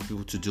successful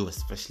people to do,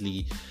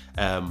 especially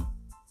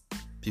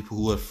people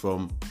who are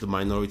from the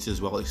minority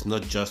as well. It's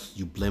not just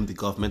you blame the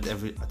government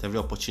at every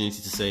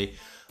opportunity to say,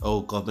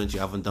 oh, government, you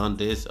haven't done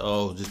this.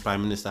 Oh, this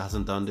prime minister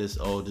hasn't done this.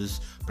 Oh, this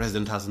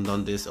president hasn't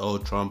done this. Oh,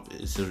 Trump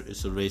is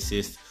a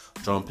racist.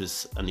 Trump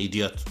is an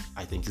idiot.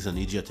 I think he's an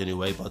idiot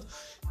anyway, but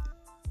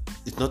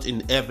it's not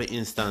in every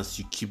instance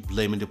you keep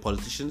blaming the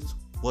politicians.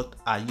 What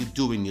are you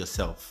doing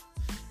yourself?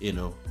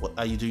 What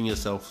are you doing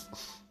yourself?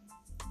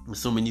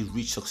 So many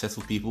rich,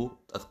 successful people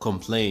that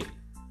complain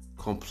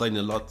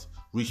a lot.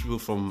 Rich people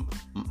from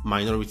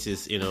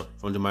minorities,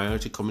 from the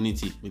minority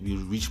community, maybe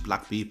rich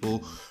black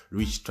people,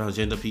 rich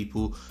transgender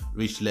people,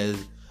 rich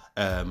lesbians,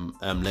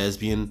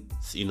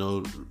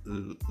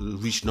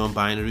 rich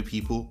non-binary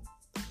people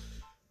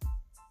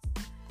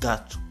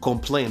that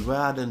complain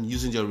rather than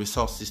using their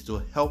resources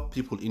to help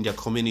people in their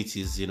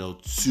communities,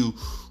 to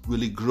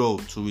really grow,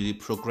 to really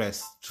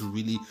progress, to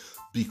really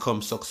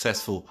become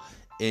successful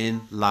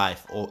in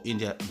life or in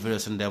their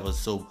various endeavors.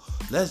 So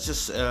let's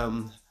just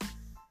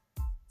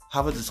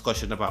have a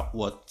discussion about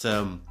what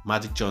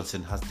Magic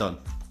Johnson has done.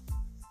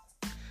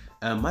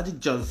 Magic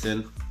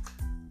Johnson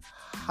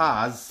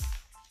has,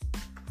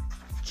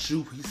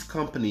 through his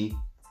company,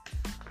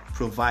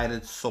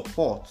 provided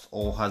support,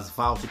 or has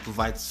vowed to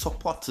provide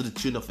support to the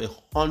tune of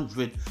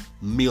 $100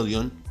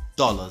 million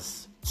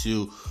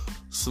to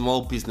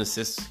small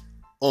businesses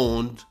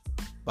owned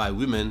by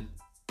women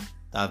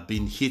that have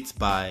been hit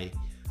by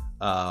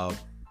the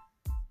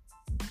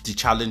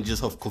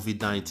challenges of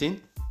COVID-19.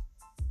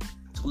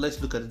 So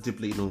let's look at it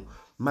deeply.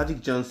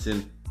 Magic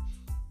Johnson,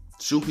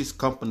 through his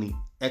company,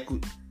 to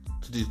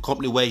the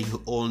company where he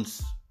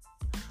owns,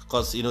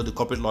 because the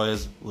corporate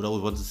lawyers would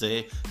always want to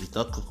say it's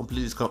not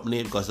completely his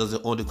company because he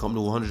doesn't own the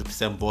company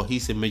 100%, but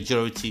he's a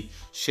majority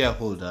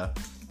shareholder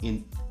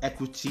in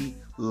Equity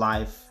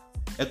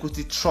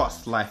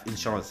Trust Life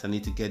Insurance. I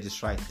need to get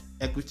this right.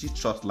 Equity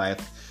Trust Life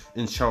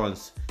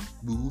Insurance.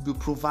 We will be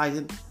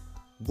providing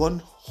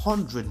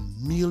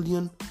 $100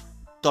 million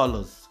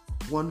to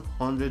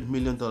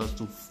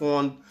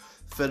fund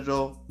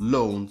federal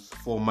loans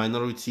for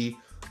minority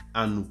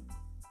and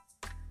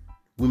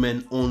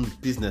women-owned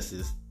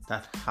businesses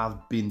that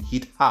have been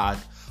hit hard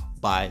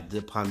by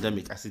the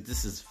pandemic. I say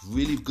this is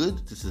really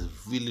good. This is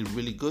really,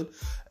 really good.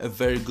 A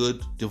very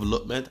good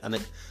development. And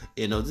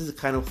this is the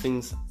kind of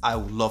things I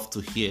would love to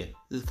hear.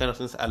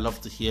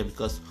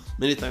 Because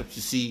many times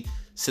you see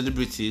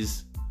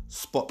celebrities,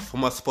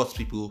 former sports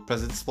people,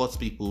 present sports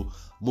people,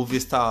 movie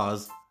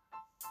stars,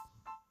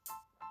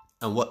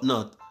 and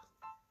whatnot,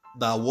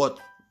 that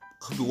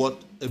could be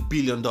worth $1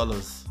 billion,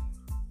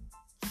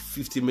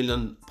 50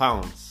 million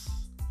pounds,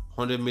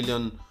 100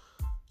 million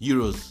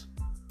euros.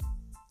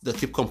 They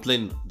keep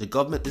complaining. The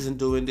government isn't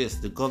doing this.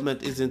 The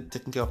government isn't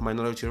taking care of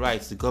minority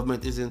rights. The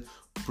government isn't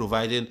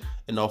providing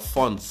enough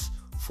funds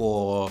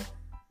for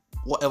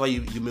whatever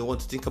you may want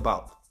to think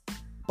about.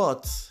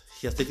 But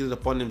he has taken it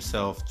upon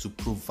himself to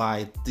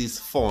provide these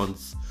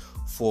funds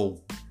for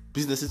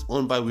businesses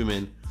owned by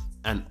women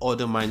and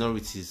other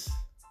minorities,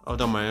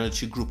 other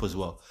minority group as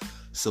well.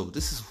 So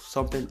this is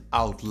something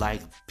I would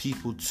like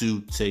people to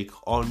take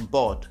on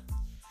board.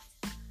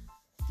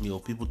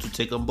 People to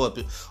take on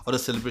board. Other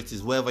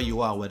celebrities, wherever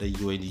you are, whether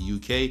you're in the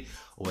UK,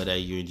 or whether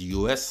you're in the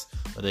US,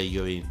 whether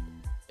you're in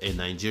in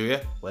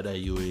Nigeria, whether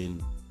you're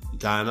in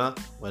Ghana,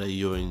 whether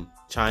you're in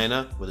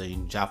China, whether you're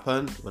in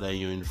Japan, whether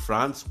you're in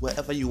France,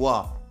 wherever you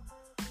are,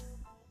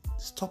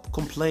 stop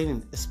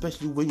complaining,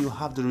 especially when you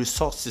have the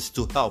resources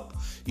to help.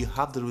 You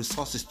have the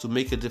resources to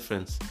make a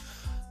difference.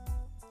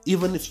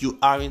 Even if you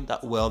aren't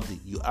that wealthy,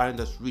 you aren't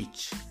that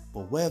rich,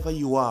 but wherever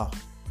you are,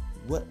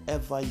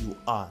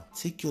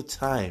 take your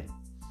time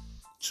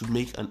to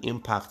make an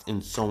impact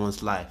in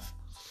someone's life.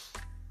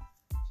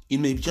 It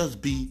may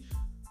just be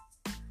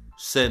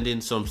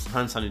sending some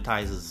hand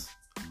sanitizers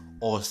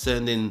or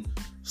sending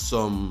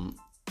some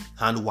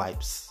hand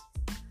wipes,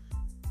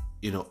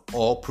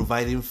 or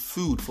providing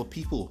food for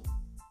people.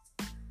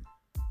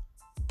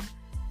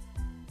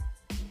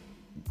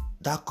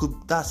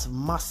 That's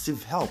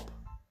massive help.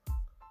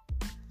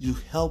 You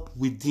help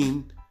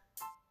within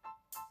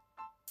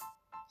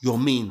your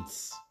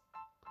means.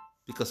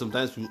 Because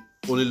sometimes we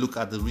only look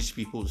at the rich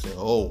people and say,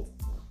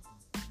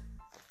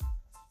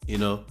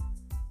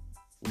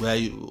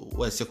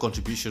 where's your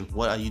contribution?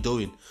 What are you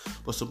doing?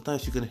 But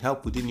sometimes you can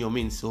help within your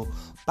means. So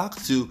back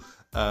to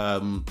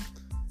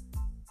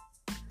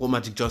what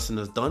Magic Johnson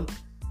has done.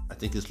 I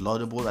think it's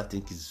laudable. I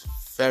think it's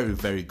very,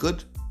 very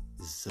good.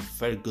 It's a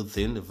very good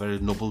thing, a very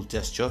noble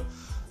gesture,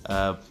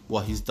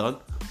 what he's done.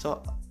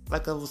 So,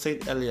 like I was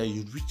saying earlier,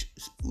 you're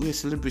a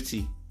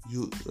celebrity.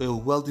 You're a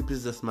wealthy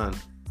businessman.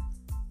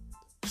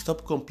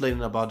 Stop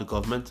complaining about the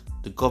government.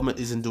 The government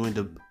isn't doing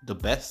the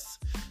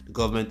best. The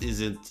government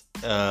isn't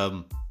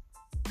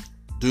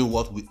doing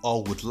what we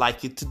all would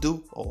like it to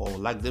do or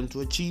like them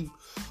to achieve.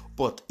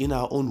 But in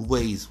our own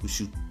ways, we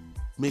should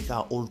make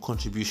our own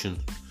contribution,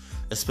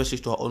 especially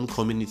to our own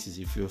communities.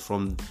 If you're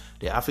from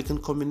the African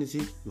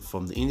community, you're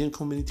from the Indian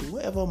community,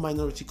 whatever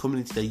minority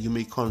community that you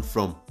may come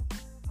from,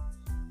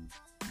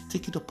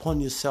 take it upon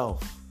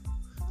yourself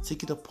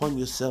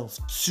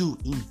to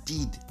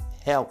indeed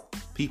help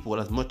people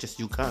as much as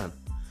you can.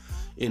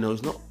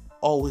 It's not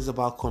always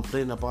about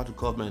complaining about the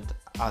government.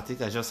 I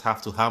think I just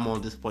have to hammer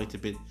on this point a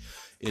bit.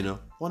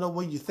 Wonder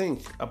what you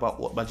think about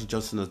what Magic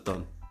Johnson has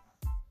done.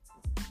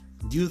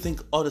 Do you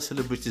think other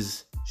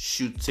celebrities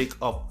should take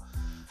up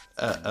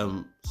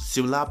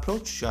similar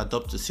approach? Should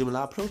adopt a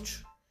similar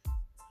approach?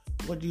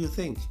 What do you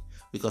think?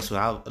 Because we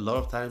have a lot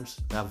of times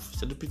we have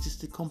celebrities,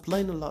 they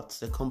complain a lot.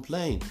 They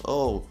complain,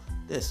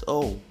 this,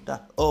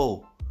 that,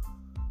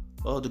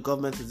 the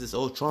government is this,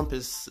 Trump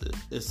is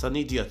an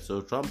idiot,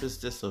 so Trump is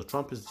this, so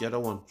Trump is the other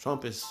one,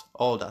 Trump is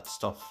all that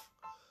stuff.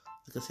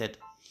 Like I said,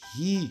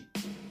 he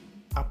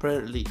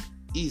apparently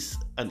is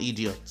an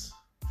idiot,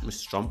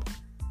 Mr. Trump,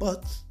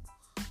 but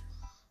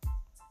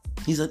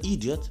he's an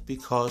idiot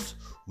because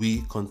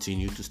we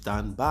continue to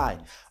stand by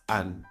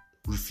and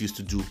refuse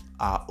to do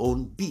our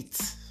own bit.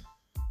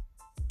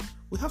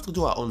 We have to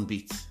do our own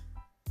bit.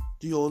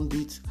 Do your own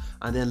bit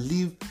and then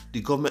leave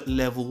the government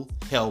level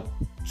help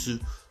to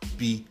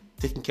be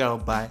taken care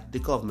of by the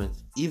government.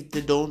 If they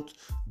don't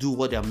do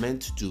what they're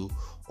meant to do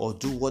or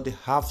do what they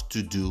have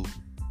to do,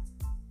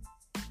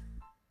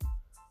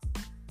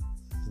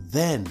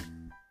 then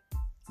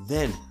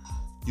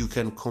you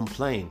can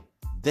complain.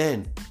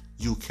 Then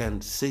you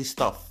can say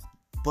stuff.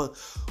 But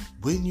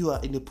when you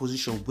are in a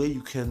position where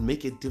you can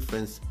make a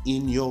difference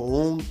in your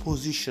own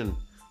position,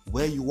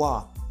 where you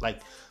are,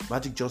 like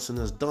Magic Johnson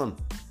has done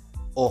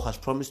or has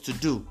promised to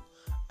do,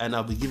 and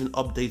I'll be giving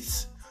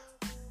updates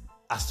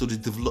as to the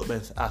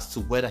developments, as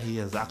to whether he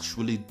has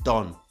actually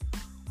done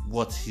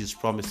what he's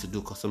promised to do.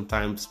 Because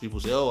sometimes people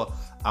say,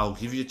 I'll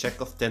give you a check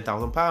of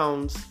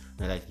 £10,000.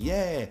 They're like,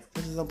 yeah,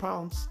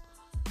 £10,000.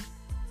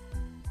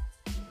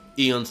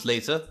 Eons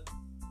later,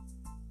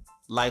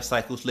 life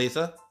cycles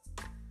later,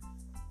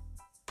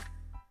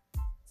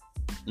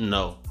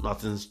 no,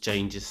 nothing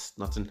changes,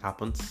 nothing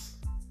happens.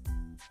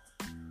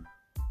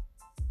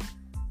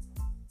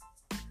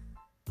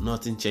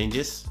 Nothing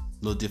changes,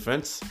 no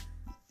difference.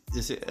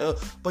 You say,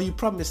 but you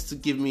promised to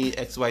give me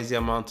XYZ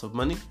amount of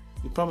money.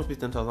 You promised me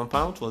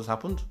 £10,000. What's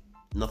happened?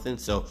 Nothing.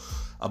 So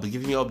I'll be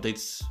giving you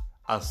updates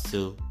as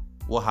to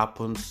what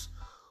happens,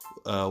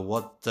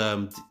 what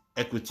the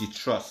Equity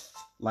Trust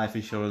Life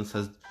Insurance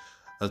has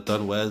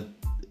done, where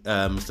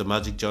Mr.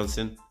 Magic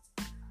Johnson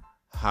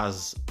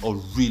has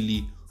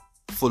really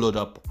followed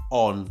up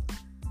on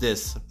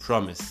this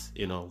promise,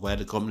 where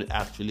the company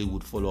actually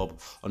would follow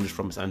up on this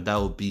promise, and that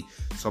would be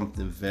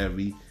something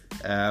very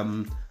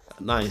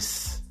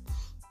nice.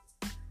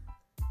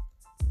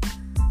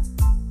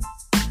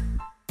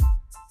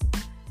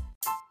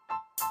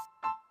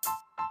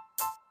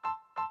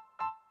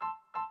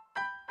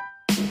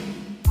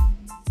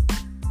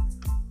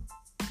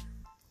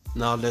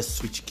 Now let's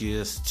switch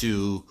gears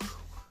to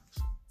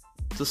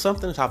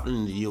something that's happening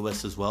in the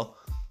US as well.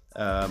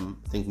 I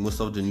think most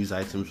of the news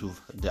items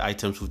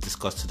we've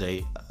discussed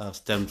today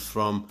stemmed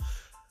from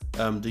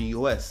the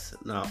US.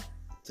 Now,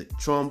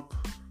 Trump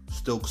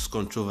stokes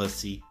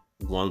controversy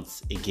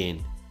once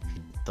again.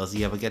 Does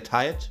he ever get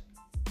tired?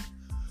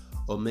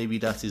 Or maybe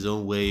that's his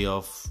own way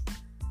of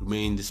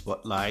remaining in the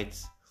spotlight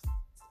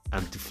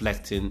and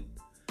deflecting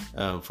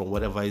from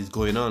whatever is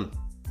going on.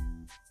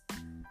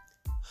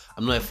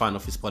 I'm not a fan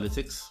of his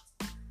politics,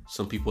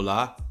 Some people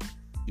are.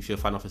 If you're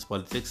a fan of his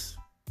politics,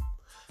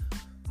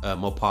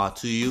 more power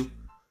to you.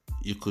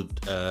 You could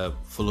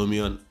follow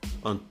me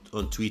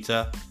on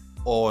Twitter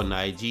or on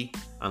IG,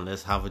 and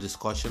let's have a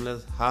discussion.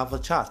 Let's have a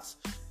chat.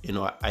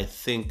 I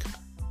think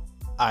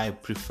I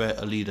prefer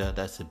a leader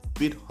that's a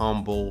bit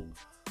humble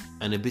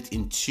and a bit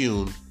in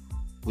tune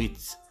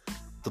with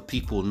the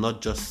people,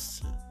 not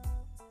just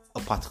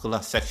a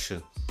particular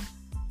section.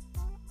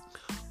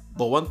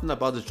 But one thing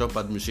about the Trump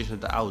administration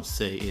that I would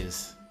say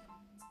is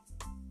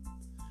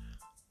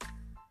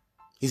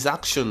his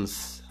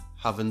actions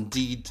have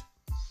indeed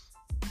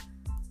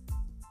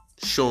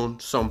shown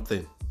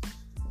something.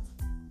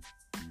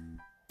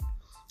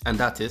 And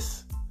that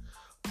is,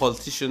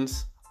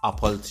 politicians are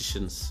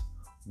politicians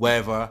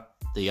wherever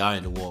they are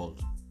in the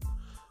world.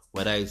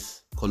 Whether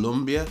it's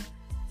Colombia,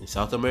 in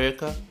South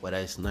America, whether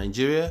it's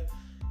Nigeria,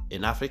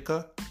 in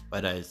Africa,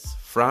 whether it's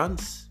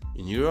France,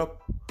 in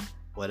Europe,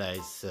 whether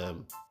it's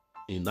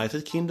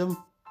United Kingdom,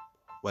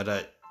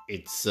 whether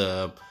it's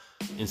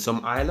in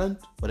some island,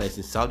 whether it's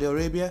in Saudi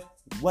Arabia,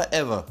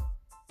 wherever.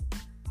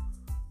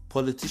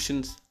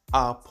 Politicians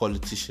are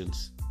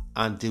politicians,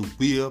 and they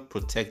will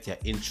protect their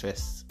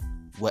interests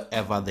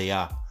wherever they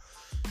are.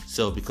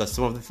 So, because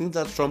some of the things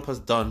that Trump has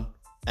done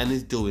and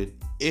is doing,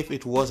 if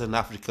it was an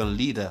African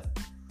leader,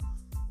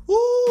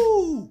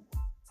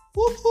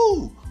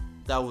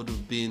 that would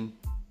have been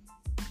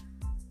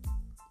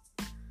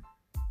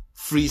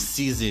free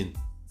season,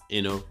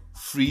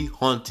 free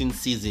hunting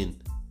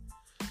season.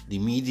 The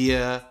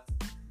media,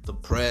 the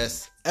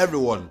press,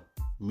 everyone,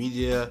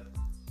 media,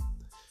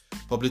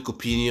 public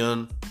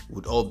opinion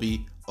would all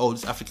be,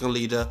 this African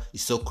leader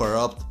is so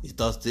corrupt, he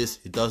does this,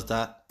 he does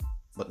that.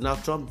 But now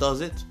Trump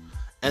does it.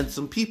 And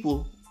some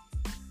people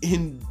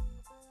in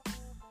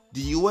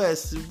the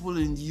US, people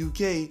in the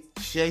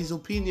UK share his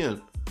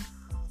opinion.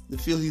 They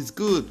feel he's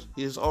good,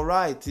 he's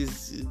alright, he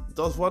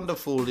does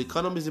wonderful, the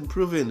economy is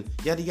improving,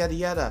 yada yada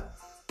yada.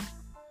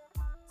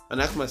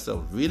 And I ask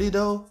myself, really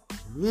though?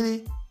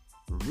 Really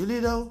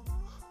though?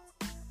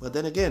 But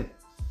then again,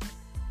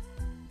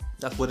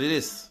 that's what it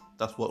is.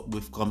 That's what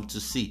we've come to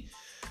see.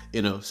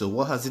 So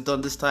what has it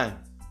done this time?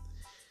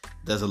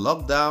 There's a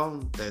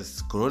lockdown,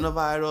 there's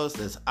coronavirus,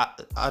 there's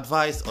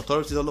advice,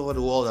 authorities all over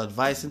the world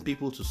advising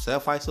people to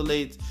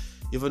self-isolate,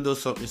 even though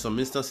in some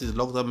instances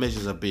lockdown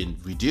measures have been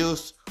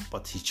reduced,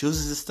 but he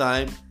chooses this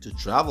time to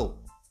travel,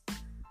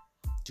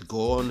 to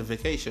go on a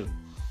vacation,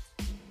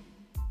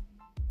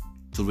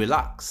 to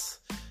relax.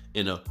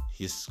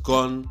 He's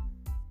traveled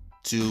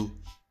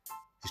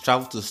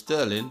to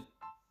Sterling,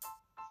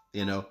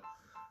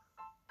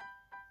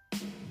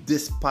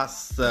 this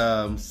past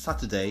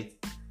Saturday.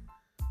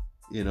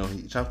 He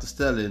traveled to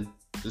Sterling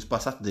this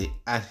past Saturday,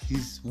 and he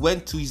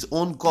went to his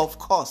own golf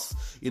course.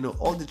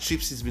 All the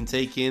trips he's been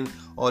taking,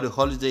 all the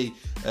holiday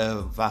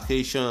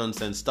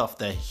vacations and stuff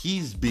that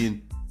he's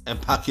been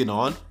embarking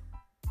on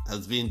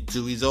has been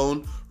to his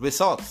own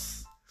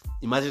resorts.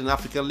 Imagine an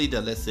African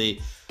leader, let's say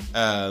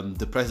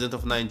the president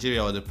of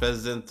Nigeria or the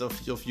president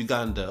of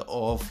Uganda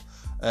or of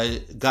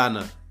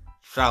Ghana,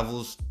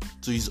 travels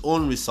to his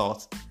own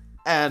resort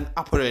and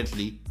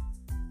apparently,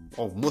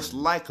 or most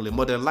likely,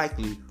 more than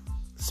likely,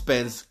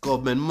 spends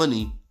government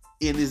money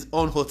in his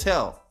own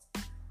hotel,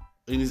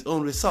 in his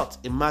own resort.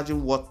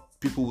 Imagine what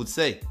people would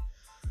say.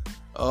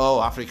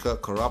 Oh, Africa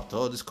corrupt,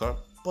 oh, this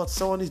corrupt. But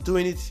someone is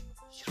doing it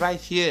right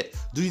here,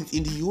 doing it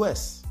in the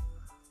US.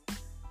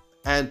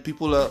 And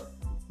people are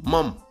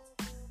mum.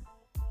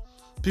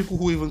 People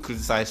who even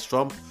criticize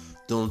Trump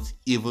don't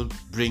even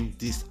bring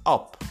this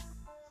up.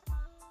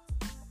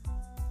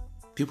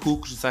 People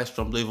who criticize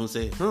Trump don't even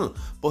say,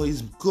 but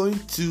he's going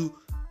to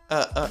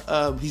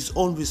his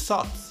own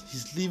resort.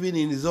 He's living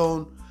in his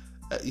own,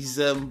 he's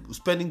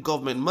spending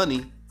government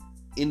money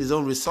in his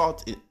own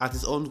resort at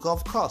his own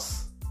golf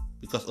course.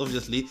 Because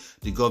obviously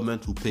the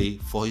government will pay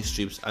for his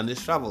trips and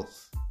his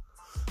travels.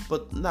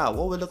 But now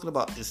what we're looking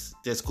about is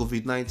there's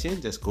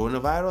COVID-19, there's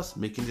coronavirus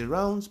making the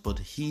rounds, but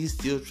he's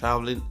still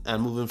traveling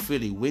and moving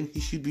freely when he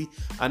should be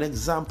an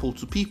example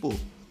to people.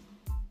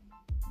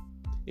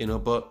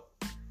 But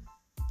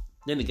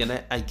then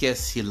again, I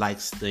guess he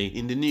likes staying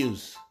in the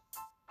news.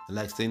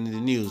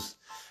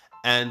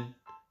 And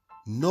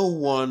no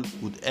one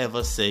would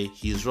ever say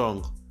he's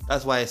wrong.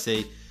 That's why I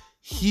say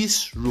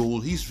his rule,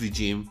 his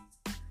regime,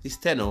 his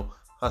tenure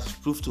has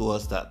proved to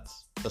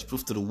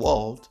the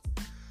world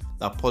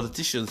that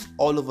politicians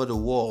all over the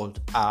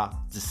world are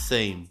the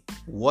same.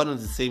 One and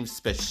the same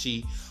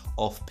species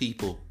of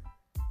people.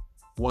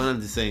 One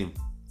and the same.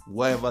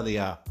 Wherever they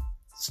are,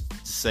 it's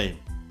the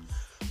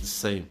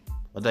same.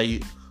 Whether you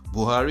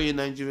Buhari in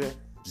Nigeria,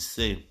 the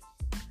same.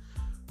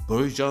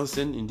 Boris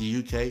Johnson in the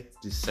UK,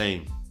 the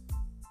same.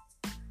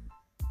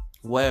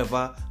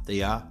 Wherever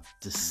they are,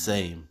 the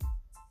same.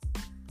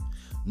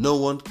 No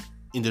one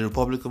in the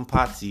Republican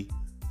Party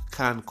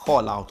can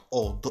call out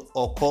or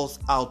calls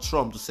out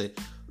Trump to say,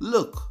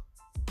 look,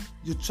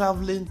 you're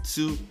traveling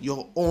to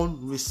your own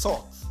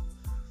resort.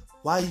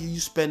 Why are you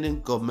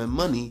spending government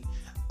money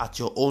at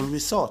your own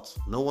resort?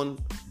 No one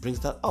brings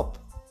that up.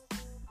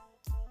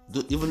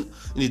 Even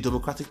in the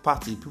Democratic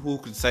Party, people who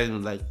criticize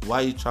him, like,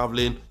 why are you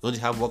traveling? Don't you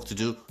have work to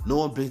do? No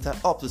one brings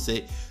that up to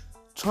say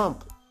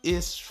Trump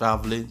is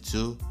traveling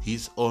to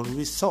his own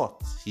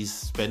resort. He's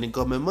spending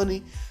government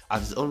money at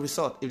his own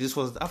resort. If this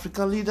was an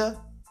African leader,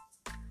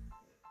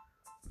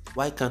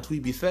 why can't we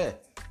be fair?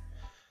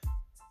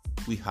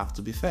 We have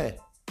to be fair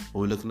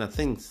when we're looking at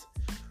things.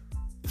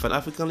 If an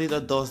African leader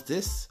does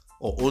this,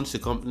 or owns a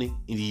company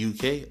in the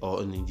UK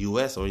or in the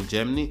US or in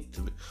Germany,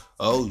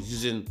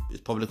 using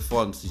public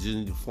funds,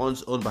 using the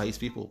funds owned by his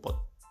people. But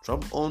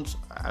Trump owns,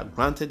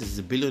 granted, he's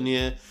a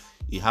billionaire,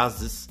 he has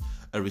this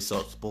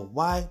resort. But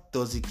why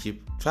does he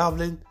keep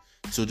traveling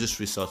to this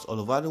resort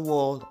all over the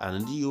world and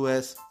in the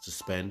US to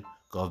spend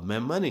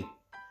government money?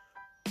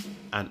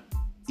 And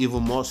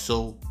even more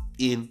so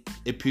in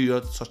a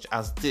period such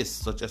as this,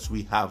 such as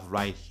we have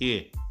right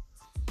here.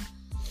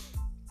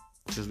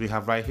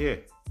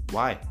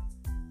 Why?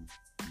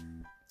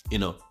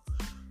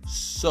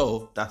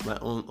 So that's my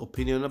own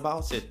opinion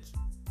about it.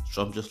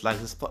 Trump just likes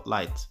the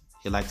spotlight.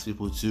 He likes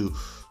people to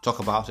talk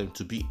about him,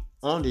 to be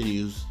on the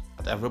news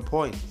at every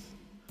point.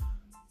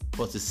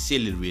 But it's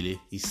silly, really.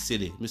 He's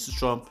silly. Mr.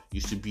 Trump,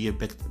 you should be a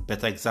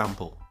better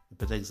example.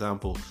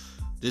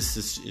 This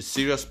is a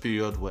serious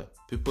period where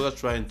people are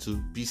trying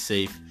to be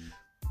safe.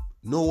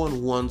 No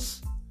one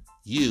wants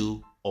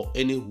you or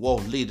any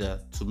world leader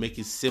to make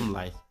it seem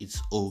like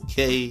it's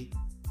okay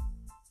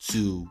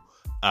to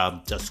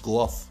just go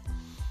off.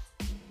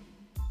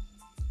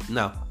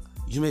 Now,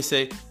 you may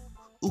say,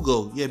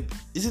 Ugo, yeah,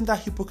 isn't that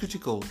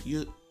hypocritical?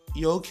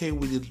 You're okay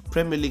with the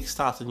Premier League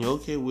starting, you're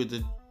okay with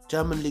the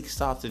German league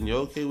starting,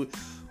 you're okay with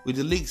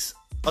the leagues,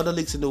 other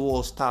leagues in the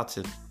world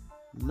starting.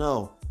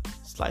 No,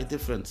 slight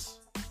difference.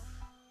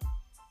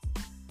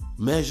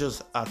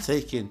 Measures are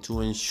taken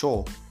to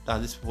ensure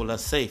that these people are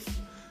safe,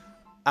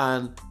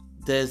 and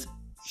there's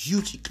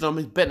huge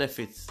economic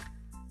benefits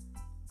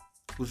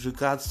with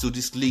regards to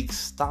this league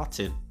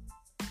starting.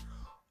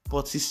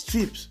 But his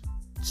trips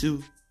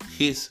to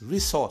his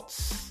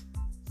resorts,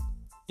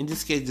 in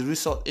this case the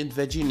resort in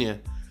Virginia,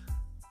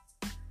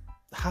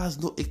 has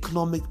no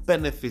economic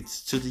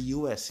benefits to the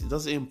US. It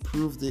doesn't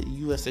improve the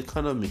US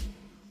economy.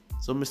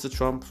 So Mr.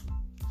 Trump,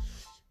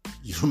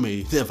 you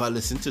may never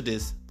listen to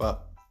this,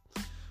 but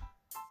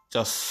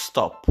just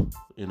stop,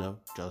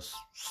 just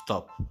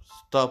stop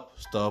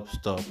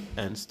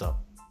and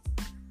stop.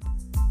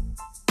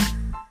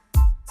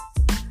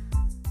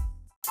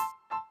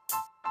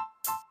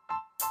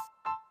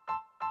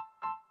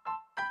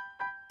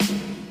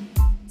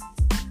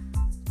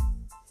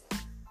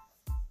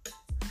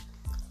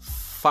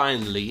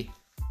 Finally,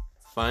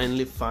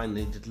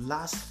 the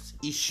last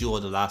issue or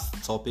the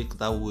last topic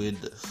that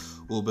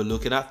we'll be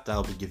looking at, that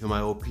I'll be giving my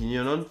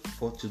opinion on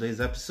for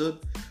today's episode,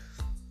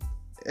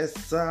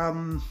 is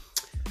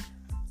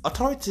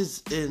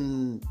authorities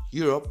in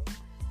Europe,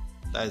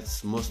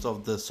 that's most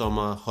of the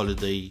summer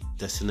holiday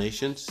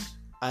destinations,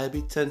 are a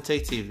bit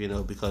tentative,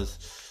 because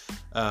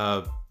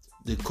the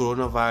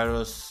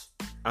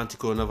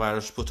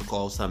anti-coronavirus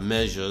protocols and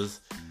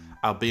measures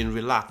are being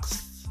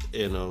relaxed,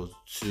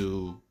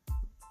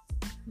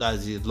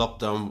 that's the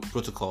lockdown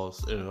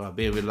protocols, are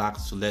being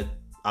relaxed to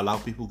allow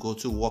people go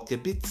to work a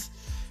bit,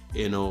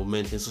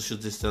 maintain social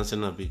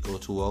distancing and go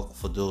to work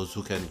for those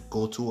who can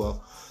go to work,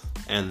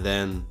 and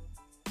then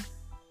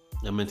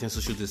maintain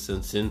social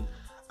distancing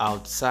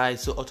outside.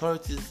 So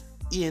authorities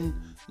in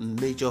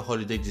major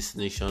holiday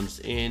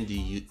destinations in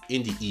the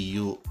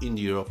EU, in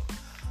Europe,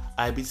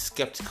 are a bit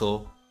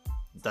skeptical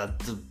that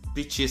the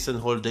beaches and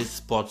holiday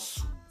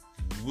spots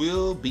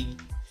will be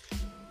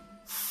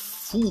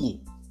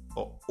full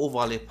or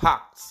overly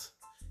packed,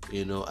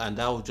 and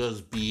that will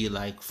just be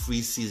like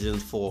free season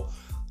for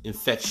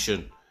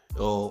infection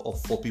or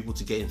for people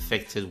to get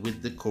infected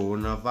with the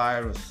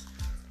coronavirus.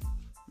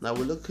 Now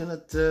we're looking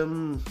at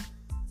this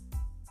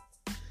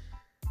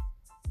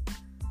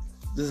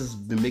has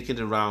been making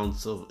the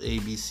rounds of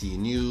ABC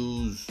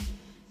News,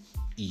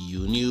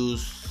 EU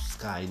News,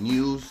 Sky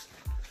News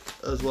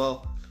as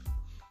well.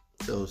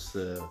 So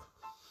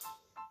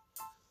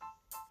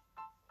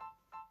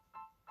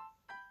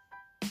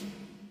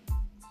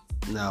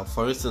now,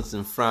 for instance,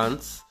 in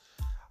France,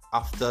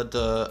 after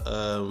the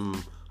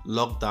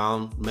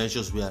lockdown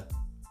measures were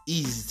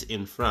eased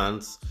in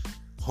France,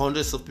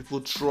 hundreds of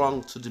people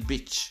thronged to the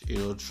beach,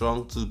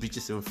 thronged to the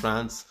beaches in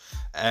France,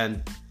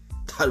 and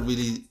that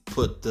really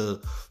put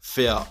the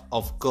fear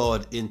of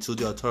God into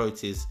the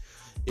authorities,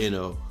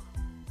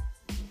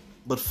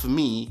 But for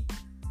me,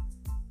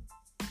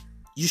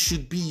 you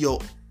should be your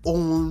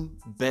own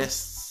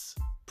best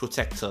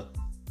protector.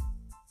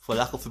 For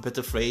lack of a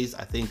better phrase,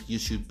 I think you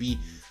should be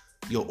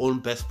your own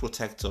best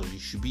protector. You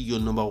should be your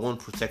number one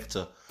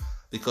protector,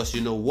 because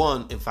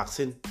one, a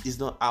vaccine is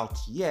not out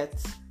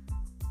yet,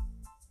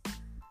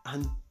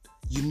 and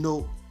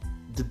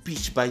the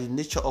beach, by the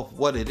nature of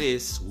what it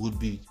is, would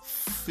be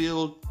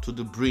filled to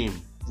the brim.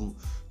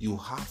 You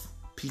have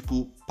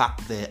people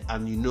packed there,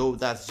 and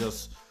that's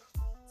just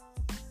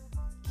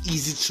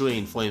easy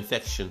train for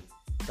infection.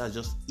 That's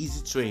just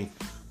easy train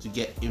to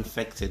get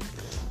infected.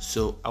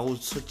 So I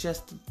would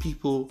suggest to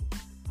people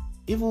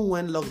even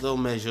when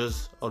lockdown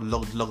measures or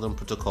lockdown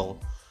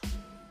protocol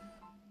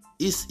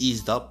is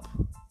eased up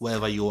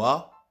wherever you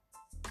are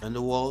in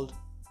the world,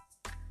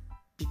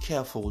 be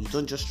careful. You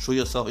don't just throw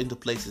yourself into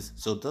places.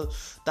 So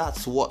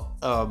that's what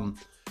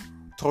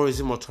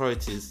tourism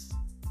authorities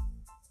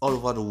all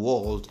over the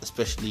world,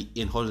 especially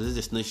in holiday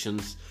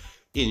destinations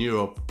in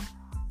Europe,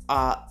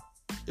 are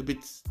a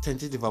bit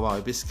tentative about,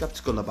 a bit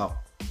skeptical about.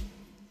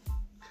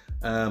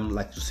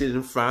 Like you see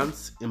in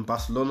France, in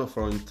Barcelona,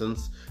 for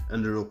instance,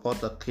 and the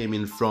report that came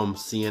in from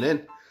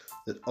CNN,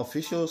 that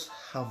officials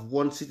have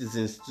warned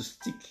citizens to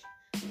stick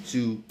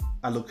to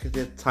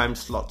allocated time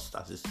slots.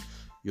 That is,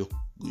 you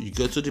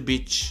go to the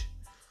beach.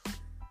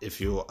 If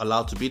you're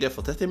allowed to be there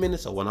for 30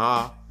 minutes or 1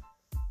 hour,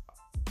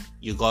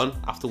 you're gone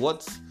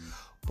afterwards.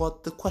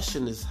 But the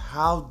question is,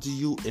 how do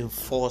you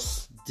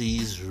enforce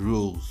these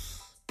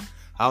rules?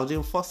 How do you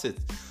enforce it?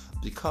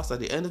 Because at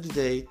the end of the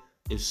day,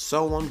 if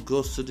someone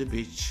goes to the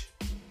beach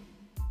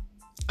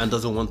and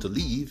doesn't want to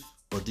leave,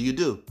 what do you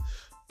do?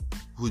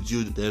 Would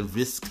you then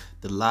risk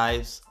the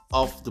lives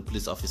of the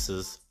police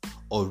officers,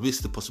 or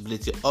risk the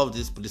possibility of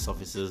these police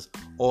officers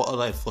or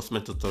other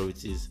enforcement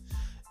authorities,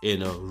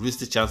 risk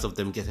the chance of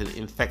them getting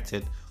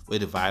infected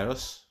with the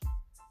virus?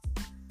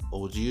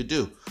 What do you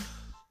do?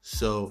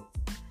 So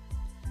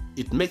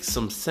it makes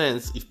some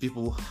sense if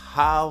people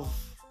have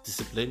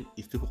discipline,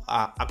 if people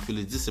are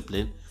actually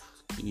disciplined.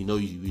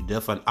 You're there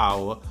for an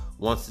hour.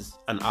 Once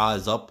an hour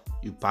is up,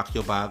 you pack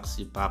your bags,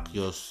 you pack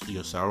your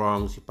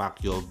sarongs, you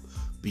pack your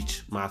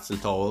beach mats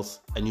and towels,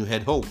 and you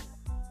head home.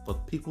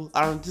 But people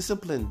aren't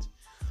disciplined.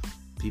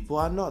 People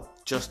are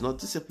not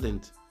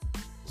disciplined.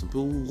 Some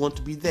people want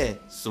to be there.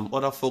 Some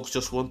other folks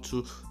just want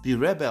to be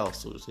rebels.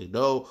 So they say,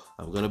 no,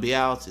 I'm going to be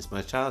out. It's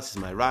my chance. It's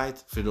my right.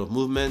 Freedom of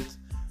movement.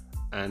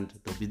 And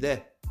they'll be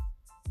there.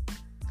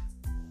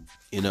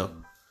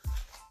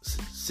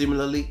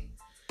 Similarly,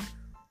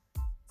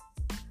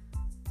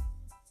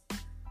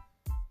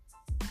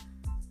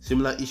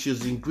 similar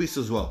issues in Greece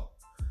as well.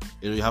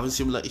 You're having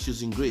similar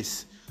issues in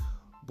Greece.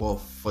 But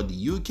for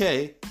the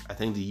UK, I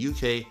think the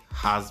UK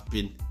has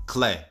been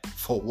clear.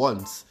 For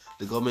once,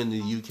 the government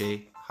in the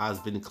UK has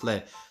been clear.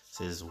 It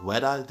says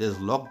whether there's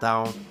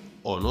lockdown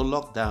or no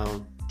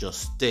lockdown,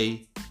 just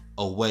stay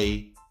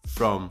away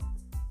from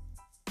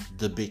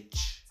the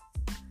beach.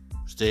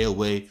 Stay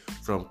away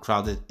from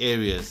crowded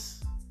areas.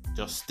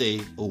 Just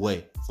stay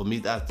away. For me,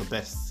 that's the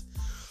best.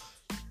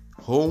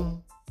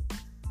 Home,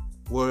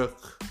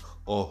 work,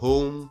 or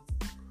home,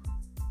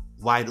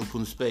 wide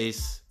open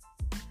space,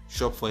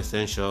 shop for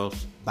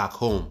essentials, back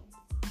home.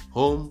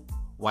 Home,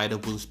 wide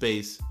open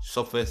space,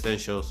 shop for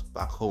essentials,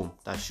 back home.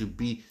 That should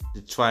be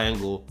the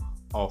triangle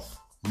of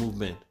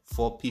movement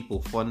for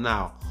people for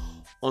now.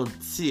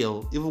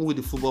 Until, even with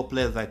the football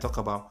players I talk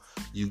about,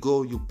 you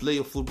go, you play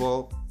your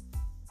football,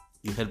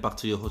 you head back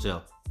to your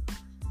hotel.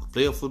 You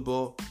play your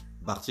football,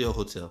 back to your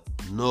hotel.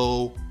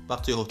 No,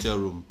 back to your hotel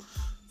room.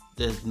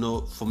 There's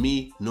no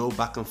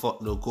back and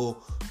forth,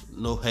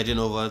 no heading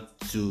over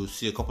to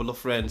see a couple of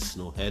friends,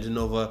 no heading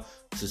over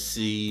to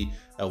see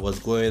what's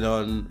going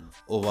on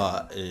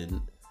over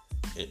in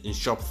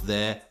shops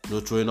there, no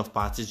throwing off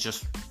parties.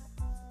 Just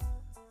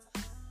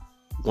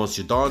once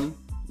you're done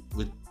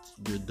with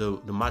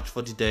the match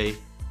for the day,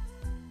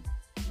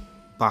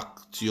 back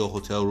to your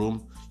hotel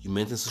room. You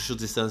maintain social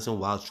distancing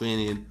while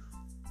training.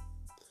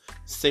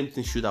 Same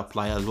thing should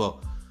apply as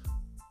well.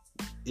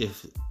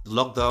 If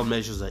lockdown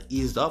measures are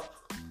eased up,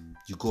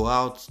 you go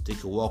out,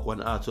 take a walk,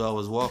 1 hour, 2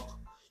 hours walk,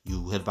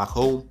 you head back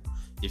home.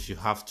 If you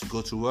have to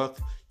go to work,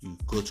 you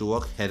go to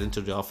work, head into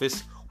the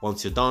office.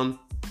 Once you're done,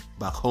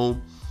 back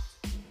home.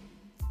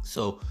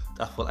 So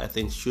that's what I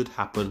think should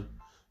happen.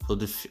 So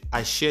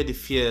I share the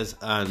fears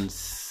and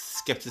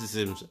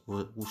skepticism,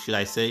 should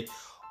I say,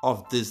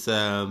 of these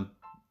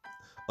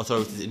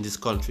authorities in these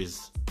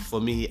countries.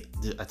 For me,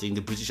 I think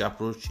the British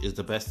approach is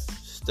the best.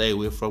 Stay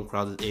away from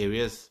crowded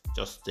areas.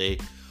 Just stay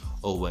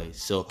away.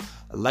 So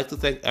I'd like to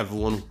thank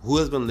everyone who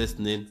has been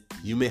listening.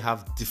 You may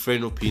have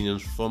different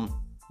opinions from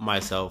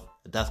myself.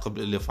 That's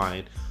completely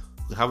fine.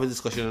 We have a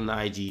discussion on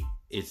IG.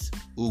 It's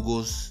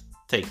Ugo's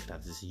Take.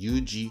 That is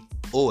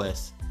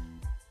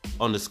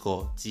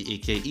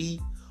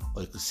UGOS_TAKE.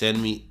 Or you could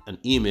send me an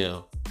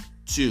email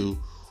to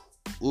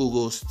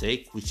Ugo's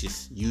Take, which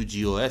is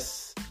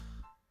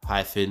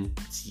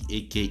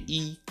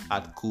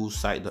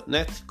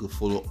UGOS-TAKE@coolsite.net. You could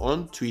follow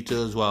on Twitter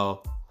as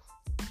well.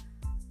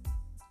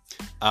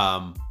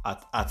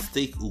 At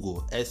Stake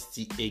Ugo,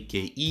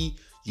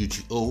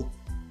 STAKEUGO,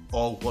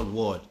 all one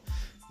word.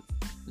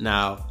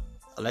 Now,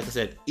 like I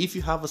said, if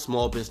you have a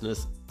small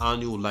business and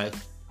you would like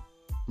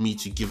me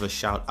to give a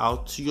shout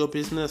out to your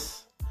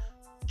business,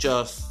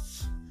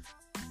 just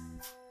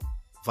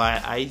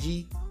via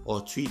IG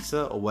or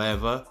Twitter or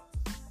wherever,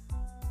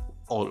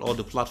 all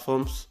the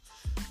platforms,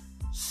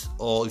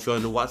 or if you're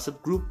in the WhatsApp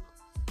group,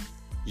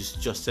 you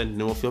just send the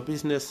name of your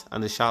business,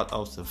 and the shout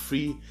outs are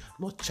free,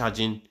 not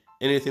charging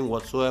anything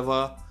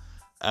whatsoever.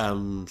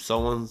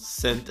 Someone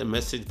sent a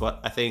message, but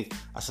I think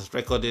as of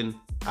recording,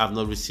 I've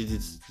not received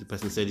it. The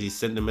person said he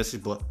sent a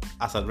message, but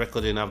as of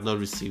recording, I've not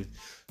received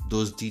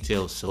those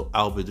details. So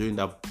I'll be doing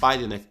that by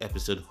the next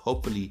episode.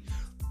 Hopefully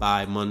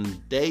by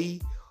Monday,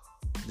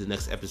 the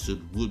next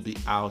episode will be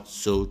out.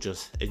 So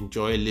just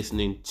enjoy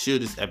listening to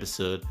this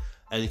episode,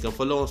 and you can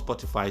follow on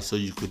Spotify so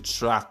you could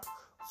track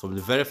from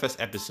the very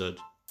first episode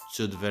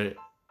to the very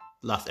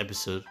last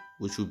episode,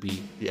 which will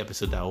be the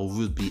episode that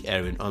will be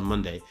airing on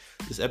Monday.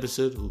 This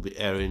episode will be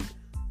airing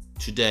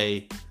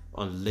today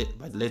by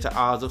the later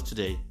hours of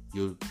today.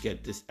 You'll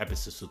get this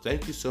episode. So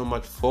thank you so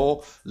much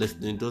for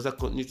listening. Those that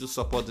continue to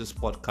support this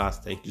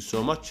podcast, thank you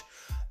so much,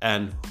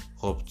 and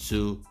hope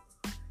to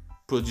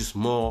produce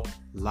more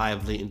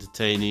lively,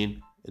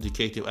 entertaining,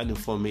 educative, and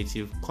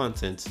informative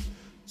content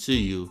to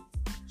you.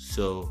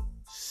 So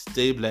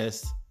stay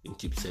blessed and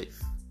keep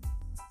safe.